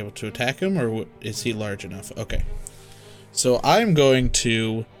wouldn't be able to attack him, or is he large enough? Okay. So I'm going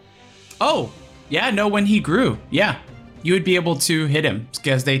to... Oh, yeah, no, when he grew, yeah. You would be able to hit him,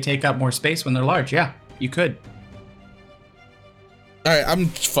 because they take up more space when they're large, yeah. You could. Alright, I'm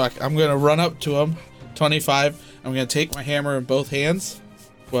gonna run up to him, 25. I'm gonna take my hammer in both hands.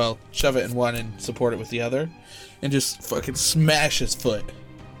 Well, shove it in one and support it with the other. And just fucking smash his foot.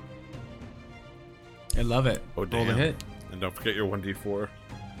 I love it. Oh, Roll the damn. hit. And don't forget your 1d4.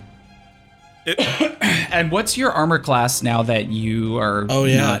 And what's your armor class now that you are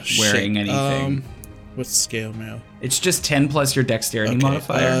not wearing anything? What's scale mail? It's just 10 plus your dexterity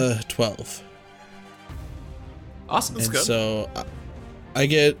modifier. 12. Awesome. And good. so I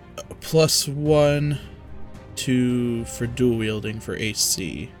get +1 for dual wielding for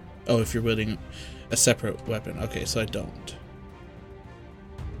AC. Oh, if you're wielding a separate weapon. Okay, so I don't.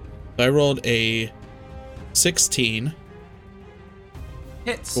 So I rolled a 16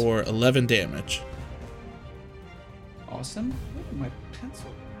 Hits. for 11 damage. Awesome. Ooh, my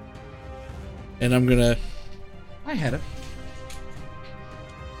pencil. And I'm gonna... I had it.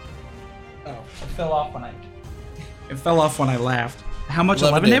 Oh, it fell off when I... It fell off when I laughed. How much?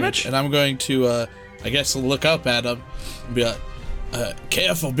 11 damage? And I'm going to, I guess, look up at him and be like,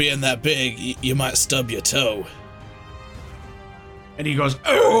 careful being that big, you might stub your toe. And he goes,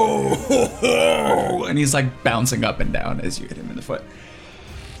 oh! And he's like bouncing up and down as you hit him in the foot.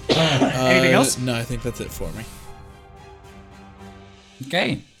 Anything else? No, I think that's it for me.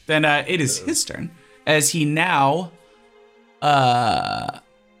 Okay. Then it is his turn. As he now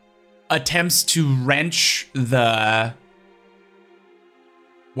attempts to wrench the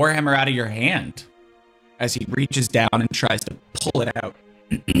Warhammer out of your hand. As he reaches down and tries to pull it out.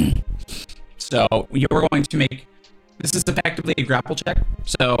 So you're going to make... This is effectively a grapple check.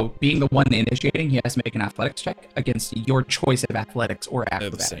 So being the one initiating, he has to make an athletics check against your choice of athletics or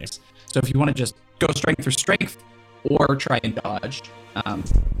acrobatics. So if you want to just go strength for strength or try and dodge,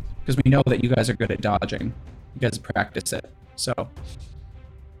 because we know that you guys are good at dodging. You guys practice it. So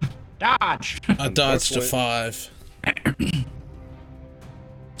dodge. I dodged a 5.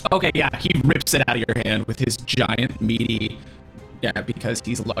 Okay, yeah, he rips it out of your hand with his giant, meaty Yeah, because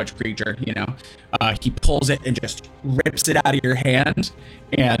he's a large creature, you know. He pulls it and just rips it out of your hand.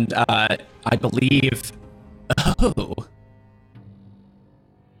 And I believe... Oh.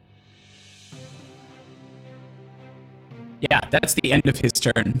 Yeah, that's the end of his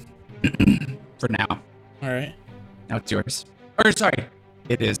turn for now. All right. Now it's yours. Or, sorry,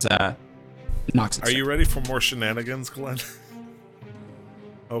 it is Nox's Are you turn. ready for more shenanigans, Glenn?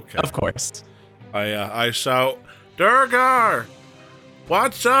 Okay. Of course. I shout, Durgar!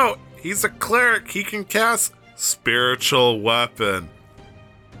 Watch out! He's a cleric. He can cast spiritual weapon.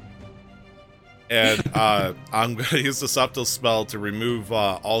 And I'm going to use the subtle spell to remove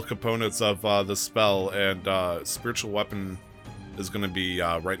all components of the spell, and spiritual weapon is going to be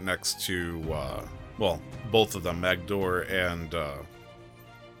right next to, well, both of them, Magdor and the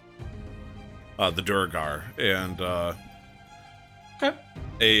Durgar. And Okay.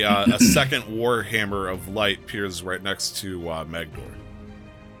 a second Warhammer of light appears right next to Magdor.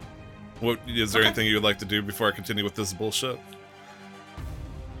 What is there anything you would like to do before I continue with this bullshit?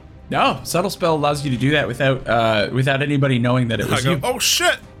 No, subtle spell allows you to do that without anybody knowing that it I was go, you. oh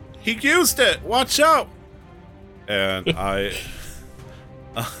shit! He used it! Watch out! And I...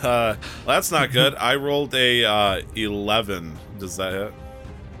 that's not good. I rolled a 11. Does that hit?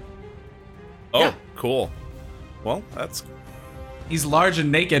 Oh, Yeah. cool. Well, that's He's large and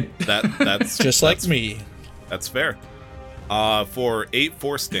naked. that's Just like me. That's fair. For 8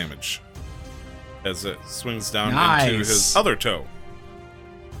 force damage. As it swings down into Nice. his other toe.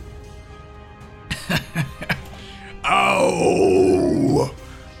 Oh!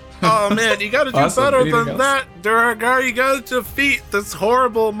 Oh man, you gotta do Awesome. better Anything than else? that, Durgar. You gotta defeat this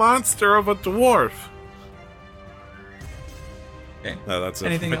horrible monster of a dwarf. Okay. No, that's it.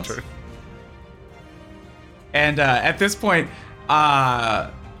 Anything for my else? turn. And at this point,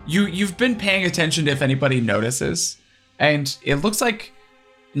 you've been paying attention to if anybody notices, and it looks like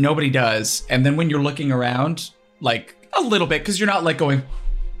nobody does. And then when you're looking around, like a little bit, because you're not like going,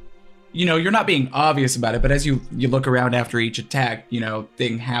 you know, you're not being obvious about it. But as you look around after each attack, you know,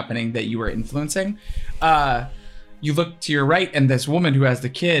 thing happening that you were influencing, you look to your right, and this woman who has the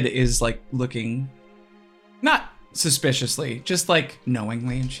kid is like looking, not suspiciously, just like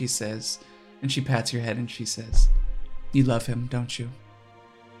knowingly, and she says. And she pats your head and she says, "You love him, don't you?"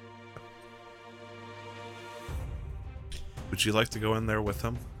 Would you like to go in there with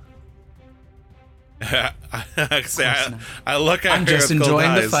him? I look at I'm her just with cold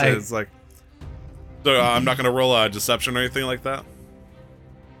enjoying the eyes, fight. and it's like, so I'm not gonna roll a deception or anything like that.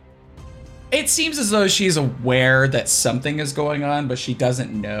 It seems as though she's aware that something is going on, but she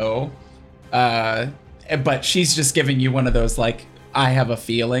doesn't know. But she's just giving you one of those, like, I have a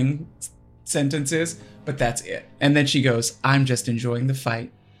feeling sentences, but that's it. And then she goes, "I'm just enjoying the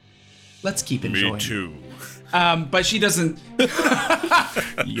fight. Let's keep enjoying." Me too. But she doesn't.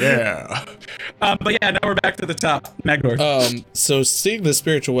 Yeah. But yeah, now we're back to the top. Magdor. So seeing the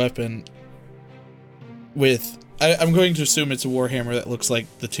spiritual weapon with, I'm going to assume it's a warhammer that looks like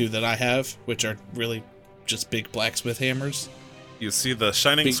the two that I have, which are really just big blacksmith hammers. You see the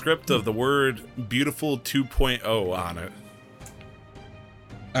shining script of the word "beautiful 2.0" on it.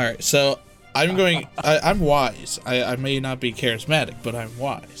 All right, so I'm going. I'm wise. I may not be charismatic, but I'm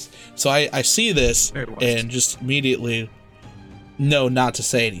wise. So I see this Very wise. and just immediately know not to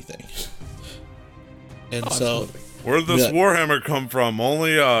say anything. And so Absolutely. Where did this Yeah. Warhammer come from?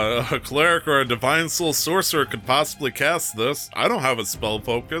 Only a cleric or a divine soul sorcerer could possibly cast this. I don't have a spell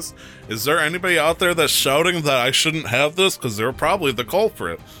focus. Is there anybody out there that's shouting that I shouldn't have this? Because they're probably the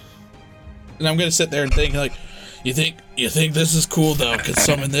culprit. And I'm gonna sit there and think like, you think this is cool though? Could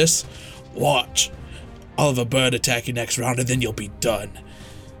summon this? Watch, I'll have a bird attack you next round, and then you'll be done.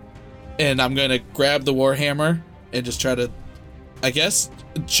 And I'm gonna grab the warhammer and just try to, I guess,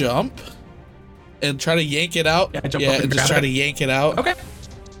 jump and try to yank it out. Yeah, jump up and and just grab try it. to yank it out. Okay.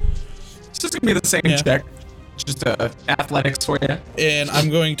 It's just gonna be the same Yeah. check. Just athletics for you. And I'm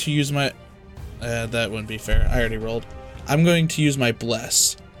going to use my. That wouldn't be fair. I already rolled. I'm going to use my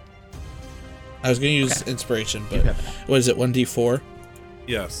bless. I was going to use inspiration, but have that. what is it? 1d4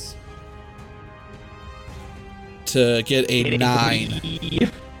 Yes. to get a 9.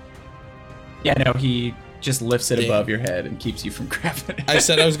 Yeah, no, he just lifts it Damn. above your head and keeps you from grabbing it. I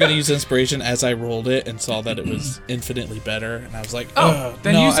said I was going to use inspiration as I rolled it and saw that it was infinitely better, and I was like, Oh, "Ugh,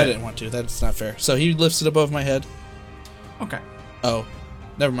 then no, use I it." didn't want to. That's not fair." So he lifts it above my head. Okay. Oh,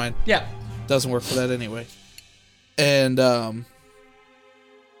 never mind. Yeah. Doesn't work for that anyway. And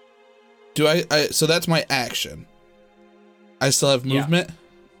do I so that's my action. I still have Yeah. movement.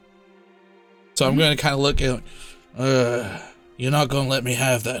 So I'm going to kind of look at, you're not going to let me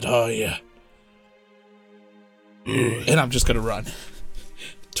have that, are you? And I'm just gonna run.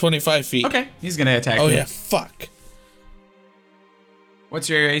 25 feet. Okay, he's gonna attack you. Oh yeah, fuck. What's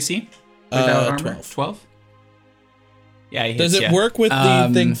your AC? Without armor? 12. 12? Yeah, he hits Does it ya. work with the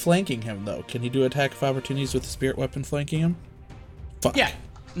thing flanking him, though? Can he do attack of opportunities with the spirit weapon flanking him? Fuck. Yeah.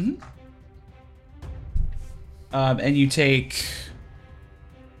 Mm-hmm. And you take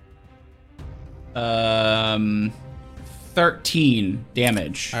 13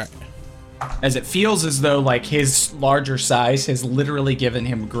 damage. All right. As it feels as though like his larger size has literally given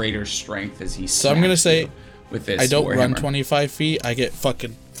him greater strength as he. So I'm gonna say, with this, I don't Warhammer. run 25 feet. I get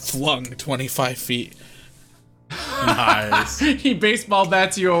fucking flung 25 feet. Nice. He baseball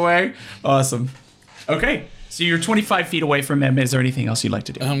bats you away. Awesome. Okay, so you're 25 feet away from him. Is there anything else you'd like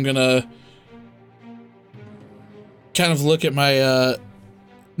to do? I'm gonna kind of look at my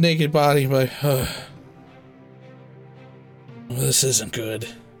naked body, like, well, this isn't good.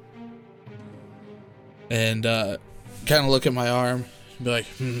 And kind of look at my arm and be like,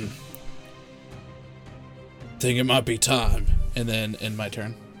 think it might be time. And then end my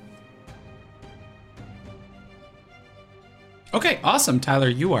turn. Okay, awesome, Tyler.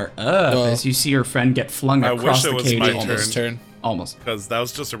 You are up as you see your friend get flung I across wish it the was cage. my Almost turn. Almost. Because that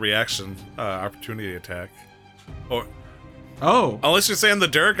was just a reaction opportunity attack. Or Oh, unless you're saying the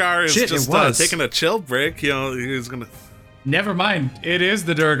Durgar is Shit, it just was. taking a chill break, he's gonna. never mind. It is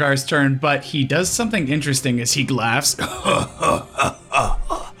the Durgar's turn, but he does something interesting as he laughs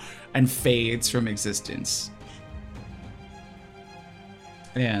and fades from existence.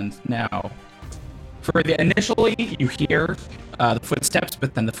 And now, for the initially, you hear the footsteps,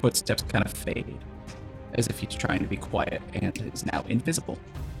 but then the footsteps kind of fade, as if he's trying to be quiet and is now invisible.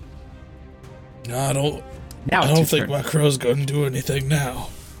 No, I don't Now it's your think turn. my crow's gonna do anything now.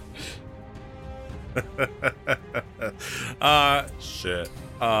 Shit.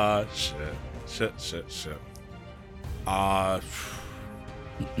 Shit.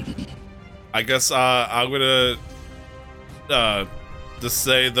 I guess I'm gonna just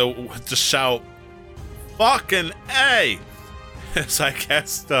shout fucking A as I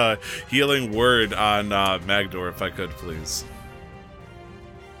cast healing word on Magdor, if I could, please.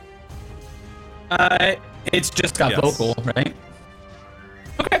 It's just got Yes. vocal, right?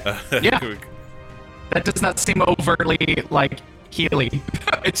 Okay. Yeah. That does not seem overtly like healy.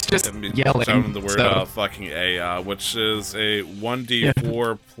 It's just yelling. Shouting the word so- fucking A, which is a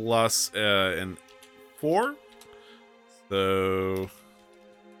 1d4 plus an 4. So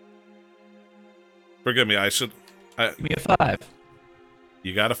forgive me, Give me a 5.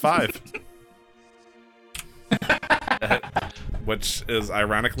 you got a 5. Which is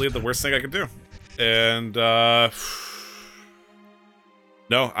ironically the worst thing I could do. And no,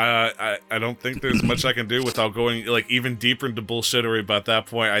 I don't think there's much I can do without going like even deeper into bullshittery, but at that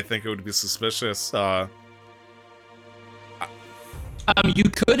point I think it would be suspicious. You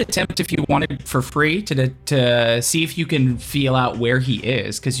could attempt if you wanted for free to see if you can feel out where he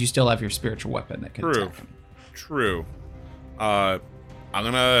is, because you still have your spiritual weapon that can attack him. True. I'm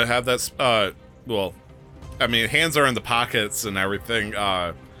gonna have that. Well, I mean, hands are in the pockets and everything.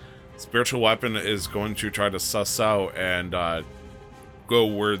 Spiritual weapon is going to try to suss out and go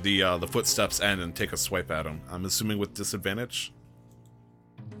where the footsteps end and take a swipe at him. I'm assuming with disadvantage.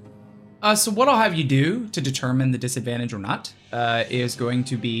 So what I'll have you do to determine the disadvantage or not is going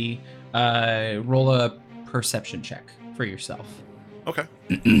to be roll a perception check for yourself. Okay.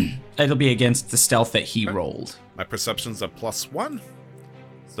 It'll be against the stealth that he rolled. My perception's a +1,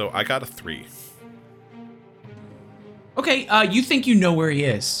 so I got a 3. Okay, you think you know where he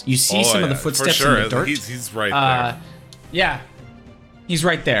is. You see some of the footsteps for sure. in the dirt. He's right there. Yeah, he's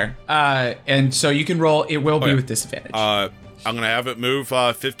right there. And so you can roll. It will be with disadvantage. I'm gonna have it move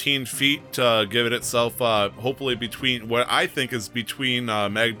 15 feet to give it itself, hopefully between what I think is between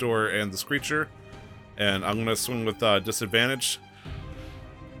Magdor and the Screecher, and I'm gonna swing with disadvantage.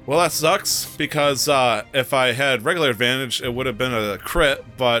 Well, that sucks because if I had regular advantage, it would have been a crit,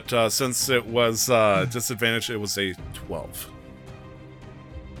 but since it was disadvantage, it was a 12.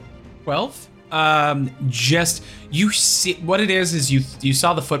 12. Just you see what it is you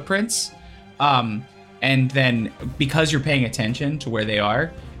saw the footprints, and then because you're paying attention to where they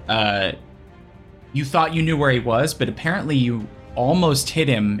are, you thought you knew where he was, but apparently you almost hit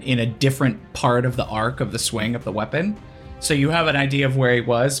him in a different part of the arc of the swing of the weapon. So you have an idea of where he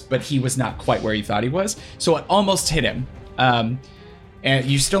was, but he was not quite where you thought he was. So it almost hit him. And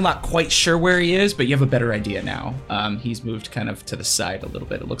you're still not quite sure where he is, but you have a better idea now. He's moved kind of to the side a little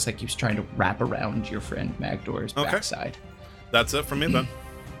bit. It looks like he was trying to wrap around your friend Magdor's backside. That's it for me then.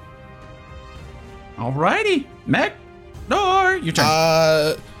 Alrighty, Magdor, your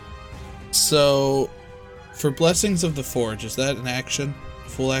turn. So for Blessings of the Forge, is that an action?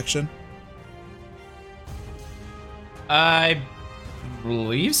 Full action? I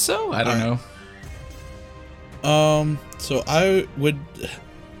believe so. I don't know. So I would. All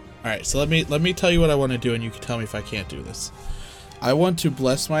right. So let me tell you what I want to do, and you can tell me if I can't do this. I want to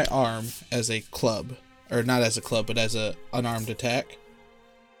bless my arm as a club, or not as a club, but as a unarmed attack,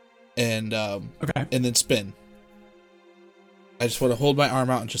 and Okay. and then spin. I just want to hold my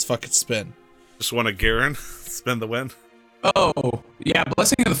arm out and just fucking spin. Just want to Garen spin the win. Oh, yeah.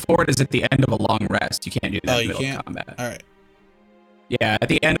 Blessing of the Ford is at the end of a long rest. You can't do that in the middle of combat. All right. Yeah, at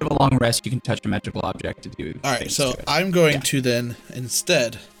the end of a long rest, you can touch a magical object to do. All right. things So to it. I'm going to then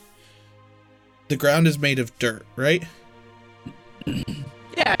instead. The ground is made of dirt, right?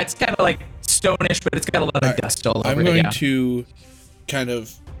 Yeah, it's kind of like stonish, but it's got a lot of dust all over I'm it. going Yeah. to kind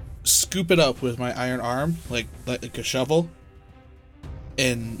of scoop it up with my iron arm, like a shovel,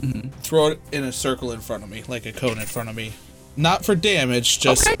 and throw it in a circle in front of me, like a cone in front of me. Not for damage,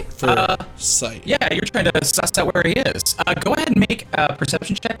 just Okay, for sight. Yeah, you're trying to suss out where he is. Go ahead and make a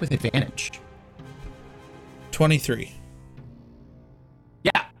perception check with advantage. 23.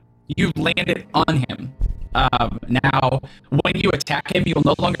 Yeah, you landed on him. Now, when you attack him, you'll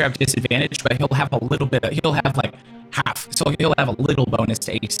no longer have disadvantage, but he'll have a little bit. He'll have like half, so he'll have a little bonus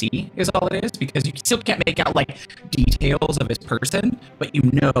to AC. Is all it is, because you still can't make out like details of his person, but you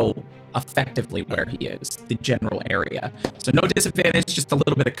know effectively where he is, the general area. So no disadvantage, just a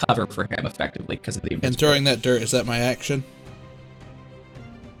little bit of cover for him, effectively, because of the. And throwing that dirt, is that my action?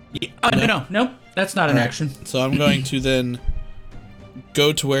 Yeah, no, that's not an action. So I'm going to then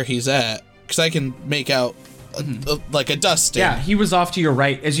go to where he's at, because I can make out like a dust stain. Yeah, he was off to your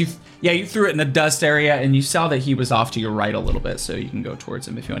right as you. Yeah, you threw it in the dust area, and you saw that he was off to your right a little bit, so you can go towards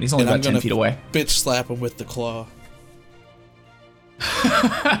him if you want. He's only And I'm about 10 gonna feet away. Bitch slap him with the claw.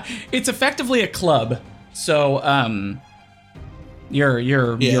 It's effectively a club. So,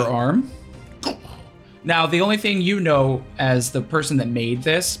 your arm. Now, the only thing you know as the person that made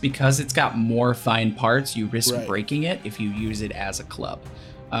this, because it's got more fine parts, you risk breaking it if you use it as a club.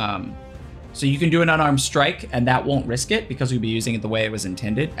 So you can do an unarmed strike, and that won't risk it because you'll be using it the way it was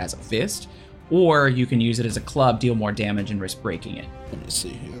intended, as a fist. Or you can use it as a club, deal more damage, and risk breaking it. Let me see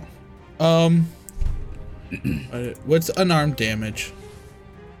here. What's unarmed damage?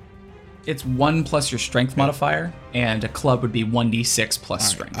 It's 1 plus your strength modifier, and a club would be 1d6 plus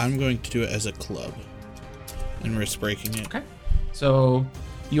strength. I'm going to do it as a club and risk breaking it. Okay. So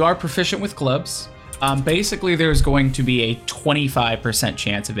you are proficient with clubs. Basically, there's going to be a 25%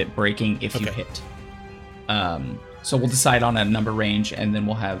 chance of it breaking if you hit. So we'll decide on a number range, and then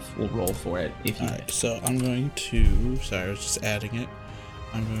we'll roll for it if you hit. So I'm going to. Sorry, I was just adding it.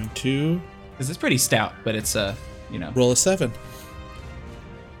 I'm going to. Because it's pretty stout, but it's roll a 7.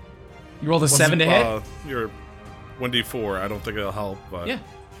 You rolled a 7 to hit. You're 1d4. I don't think it'll help, but Yeah.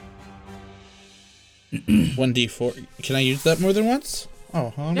 1d4. Can I use that more than once?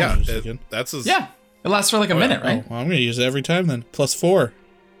 Oh, I'm yeah, gonna use it again. that's his. Yeah. It lasts for like a minute, right? Oh, well, I'm gonna use it every time then. Plus 4.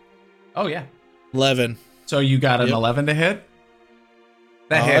 Oh yeah. 11. So you got an 11 to hit.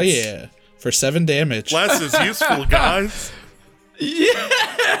 That hits. Oh yeah, for 7 damage. Bless is useful, guys.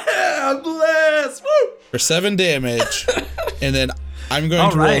 Yeah, bless. Woo! For 7 damage, and then I'm going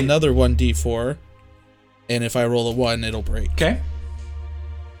to roll right. another 1d4, and if I roll a 1, it'll break. Okay.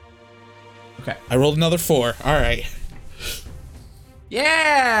 I rolled another 4. All right.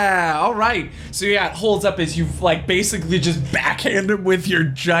 Yeah, all right. So yeah, it holds up as you've like basically just backhand him with your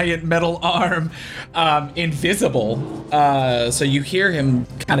giant metal arm, invisible. So you hear him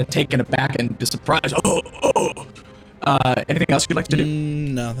kind of taken aback and be surprised. Anything else you'd like to do?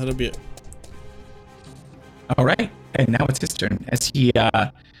 No, that'll be it. All right, and now it's his turn as he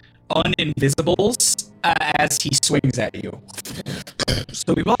uninvisibles as he swings at you.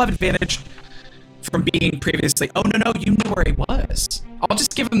 So we will have advantage from being previously. Oh no, you knew where he was. I'll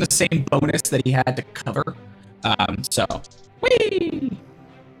just give him the same bonus that he had to cover. So, whee!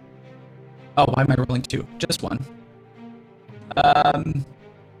 Oh, why am I rolling 2? Just 1.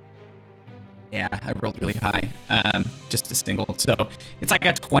 Yeah, I rolled really high. Just a single. So it's like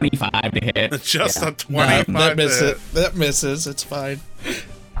a 25 to hit. Just Yeah. a 25. That misses. That misses. It's fine.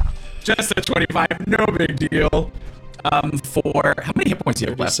 Just a 25, no big deal. For how many hit points do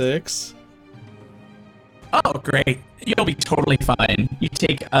you have left? 36. Oh, great. You'll be totally fine. You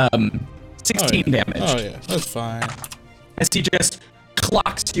take 16 damage. Oh yeah, that's fine. As he just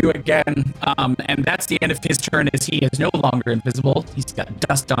clocks you again. And that's the end of his turn as he is no longer invisible. He's got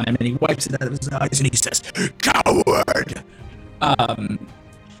dust on him and he wipes it out of his eyes and he says, "Coward!" And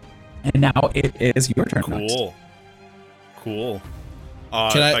now it is your turn. Max. Cool.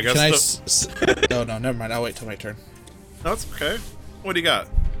 I guess Oh no, never mind. I'll wait till my turn. That's okay. What do you got?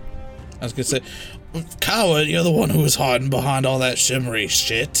 I was gonna say, coward, you're the one who was hiding behind all that shimmery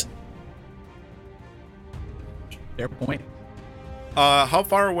shit. Fair point. How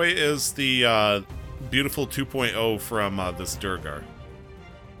far away is the beautiful 2.0 from this Durgar?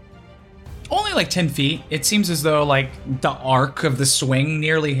 Only like 10 feet. It seems as though like the arc of the swing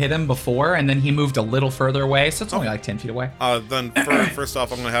nearly hit him before, and then he moved a little further away, so it's only like 10 feet away. Then first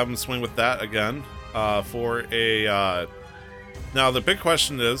off, I'm going to have him swing with that again for a... Now, the big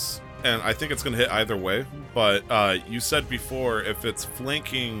question is, and I think it's going to hit either way, but you said before, if it's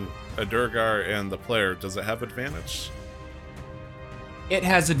flanking a Durgar and the player, does it have advantage? It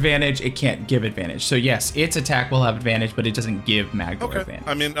has advantage, it can't give advantage. So yes, its attack will have advantage, but it doesn't give Magdor advantage.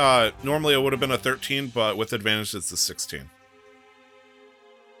 I mean, normally it would have been a 13, but with advantage, it's a 16.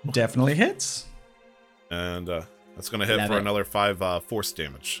 Definitely hits. And that's going to hit for another 5 force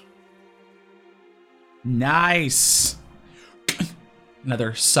damage. Nice.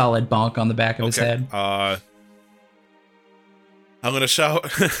 Another solid bonk on the back of his head. I'm going to shout...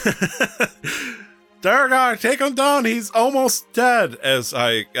 Durgar, take him down. He's almost dead. As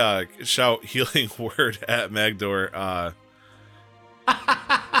I shout healing word at Magdor. I'm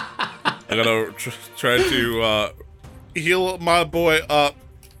gonna try to heal my boy up.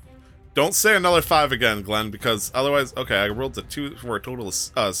 Don't say another 5 again, Glenn, because otherwise, okay, I rolled a 2 for a total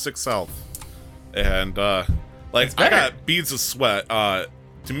of 6 health, and like I got beads of sweat. To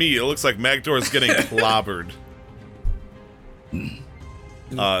me, it looks like Magdor is getting clobbered.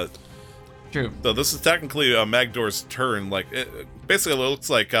 True. So this is technically Magdor's turn. Like, it basically looks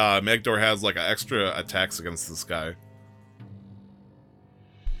like Magdor has like extra attacks against this guy.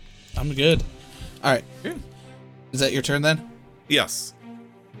 I'm good. All right. Is that your turn then? Yes.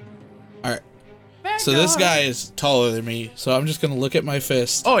 All right. So this guy is taller than me, so I'm just gonna look at my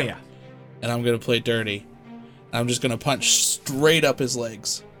fist. Oh yeah. And I'm gonna play dirty. I'm just gonna punch straight up his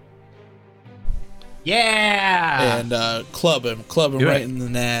legs. Yeah. And club him right in the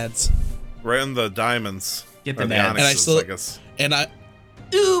nads. Right in the diamonds. Get the nads. Onyxes, And I guess. And I.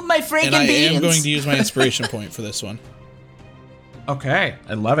 Ooh, my friggin' And I beans. am going to use my inspiration point for this one. Okay,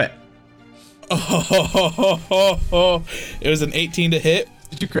 I love it. Oh, it was an 18 to hit.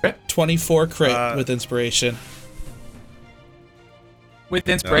 Did you crit? 24 crit with inspiration. With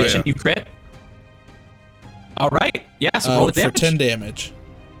inspiration, you crit? All right. Yeah, so roll the damage. For 10 damage.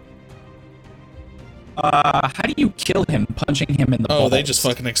 How do you kill him? Punching him in the balls? Oh, they just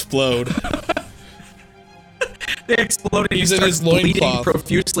fucking explode. They explode and He's he in starts his bleeding loincloth.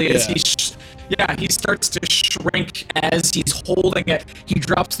 profusely as he starts to shrink as he's holding it. He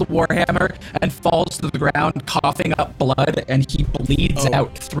drops the warhammer and falls to the ground, coughing up blood, and he bleeds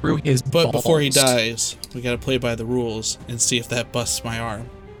out through his balls. But before he dies, we gotta play by the rules and see if that busts my arm.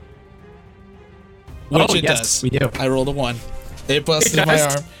 Which it does. We do. I rolled a 1. It busted my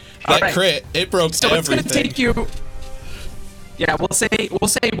arm. That crit, it broke everything. It's gonna take you. Yeah, we'll say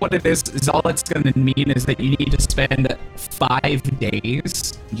what it is all it's gonna mean is that you need to spend 5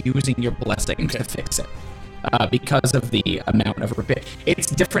 days using your blessing to fix it. Because of the amount of repair. It's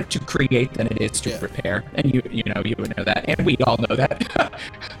different to create than it is to repair. And you would know that, and we all know that.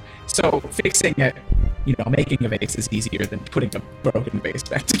 So fixing it, making a vase is easier than putting a broken vase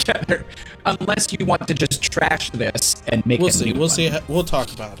back together. Unless you want to just trash this and make it new. We'll see. We'll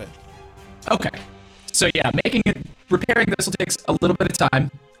talk about it. Okay. So yeah, repairing this will take a little bit of time,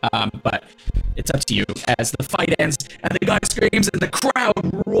 but it's up to you as the fight ends and the guy screams and the crowd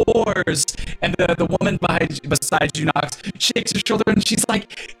roars and the woman beside you, Nox, shakes her shoulder and she's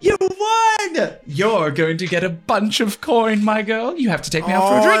like, "You won! You're going to get a bunch of coin, my girl. You have to take me out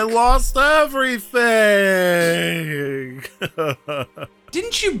for a drink." I lost everything.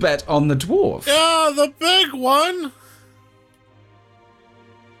 Didn't you bet on the dwarf? Yeah, the big one.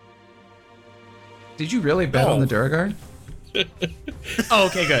 Did you really bet on the Durgar? Oh,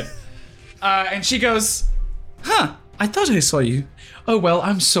 okay, good. And she goes, "Huh, I thought I saw you. Oh, well,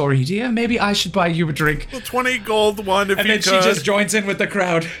 I'm sorry, dear. Maybe I should buy you a drink." The 20 gold one if you could. And then she just joins in with the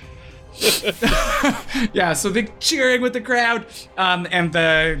crowd. Yeah, so they're cheering with the crowd, and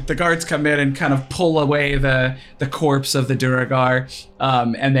the guards come in and kind of pull away the corpse of the Durgar,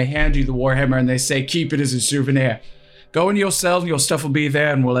 and they hand you the warhammer and they say, "Keep it as a souvenir. Go in your cell, your stuff will be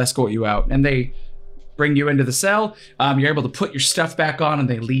there, and we'll escort you out." And they bring you into the cell. You're able to put your stuff back on, and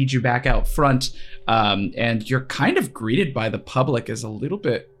they lead you back out front. And you're kind of greeted by the public as a little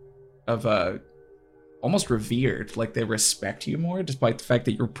bit of almost revered, like they respect you more, despite the fact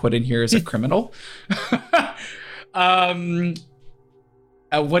that you're put in here as a criminal.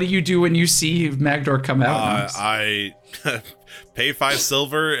 What do you do when you see Magdor come out? Nox? I pay 5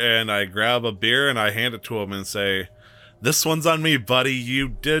 silver and I grab a beer and I hand it to him and say, "This one's on me, buddy. You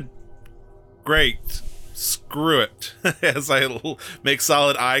did great. Screw it." As I make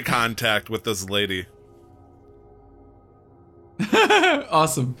solid eye contact with this lady.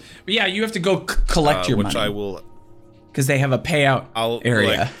 Awesome. But yeah, you have to go collect your which money. I will. Because they have a payout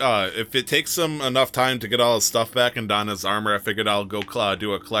area. If it takes him enough time to get all his stuff back and don his armor, I figured I'll go collect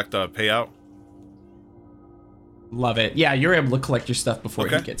a payout. Love it. Yeah, you're able to collect your stuff before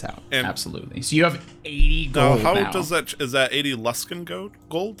he gets out. And absolutely. So you have 80 gold how now. does that? Is that 80 Luskan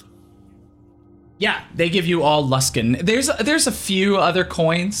gold? Yeah, they give you all Luskan. There's a few other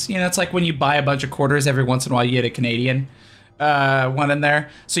coins. You know, it's like when you buy a bunch of quarters, every once in a while you get a Canadian one in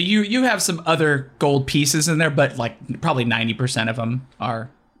there. So you have some other gold pieces in there, but like probably 90% of them are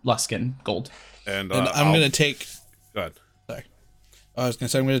Luskan gold. And I'm gonna take. Go ahead. Sorry, I was gonna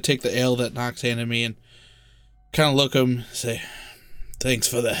say I'm gonna take the ale that Nox handed me and kind of look him, say, "Thanks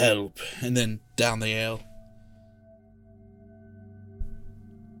for the help," and then down the ale.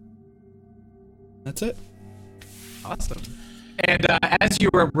 That's it. Awesome. And as you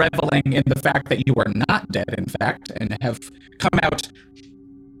were reveling in the fact that you are not dead, in fact, and have come out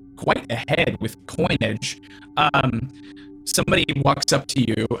quite ahead with coinage, somebody walks up to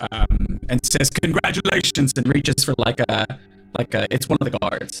you and says, "Congratulations," and reaches for like a it's one of the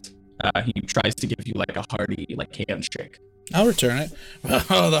guards. He tries to give you like a hearty handshake. I'll return it.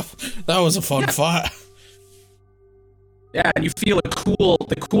 Oh, that was a fun fight. Yeah, and you feel the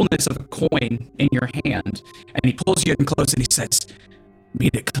coolness of a coin in your hand, and he pulls you in close and he says,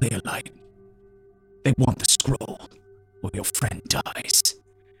 "Meet it clear, light. They want the scroll, or your friend dies."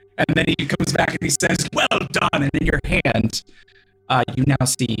 And then he comes back and he says, "Well done." And in your hand, you now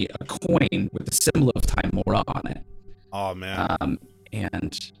see a coin with the symbol of Timora on it. Oh man.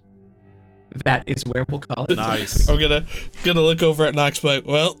 And that is where we'll call it. Nice. I'm gonna look over at Nox, but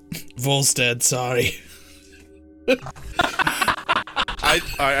well, Volstead, sorry.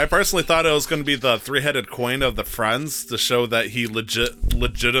 I personally thought it was going to be the 3-headed coin of the friends to show that he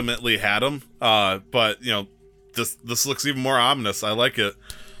legitimately had him. But you know, this looks even more ominous. I like it.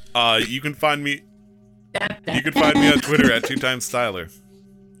 You can find me. You can find me on Twitter at 2timestyler.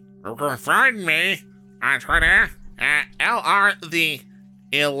 You can find me on Twitter at LR the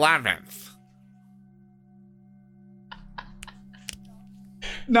 11th.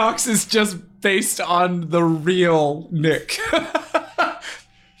 Nox is just based on the real Nick.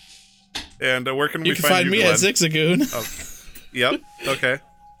 And where can You we can find find me Glenn? at Zigzagoon. Oh, yep. Okay.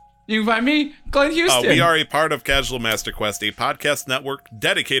 You can find me, Glenn Houston. We are a part of Casual Master Quest, a podcast network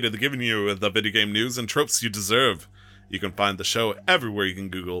dedicated to giving you the video game news and tropes you deserve. You can find the show everywhere you can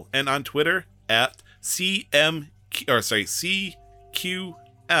Google and on Twitter at CMQ.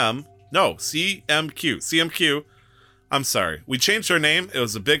 I'm sorry. We changed our name. It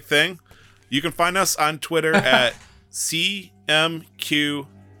was a big thing. You can find us on Twitter at CMQ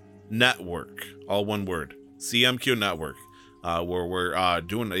Network. All one word. CMQ Network. Where we're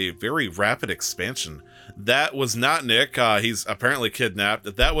doing a very rapid expansion. That was not Nick. He's apparently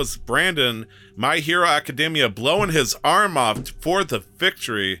kidnapped. That was Brandon, My Hero Academia, blowing his arm off for the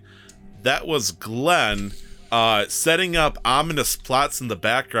victory. That was Glenn, setting up ominous plots in the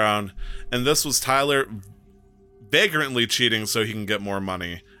background. And this was Tyler vagrantly cheating so he can get more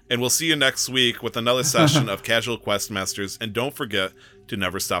money. And we'll see you next week with another session of Casual Quest Masters. And don't forget to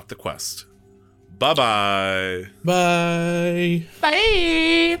never stop the quest. Bye-bye. Bye.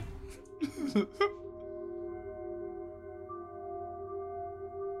 Bye.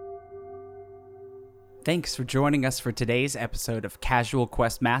 Thanks for joining us for today's episode of Casual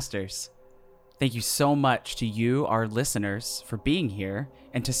Quest Masters. Thank you so much to you, our listeners, for being here,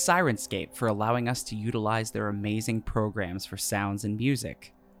 and to Sirenscape for allowing us to utilize their amazing programs for sounds and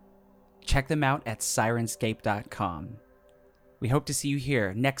music. Check them out at Sirenscape.com. We hope to see you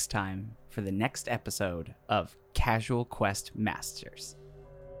here next time for the next episode of Casual Quest Masters.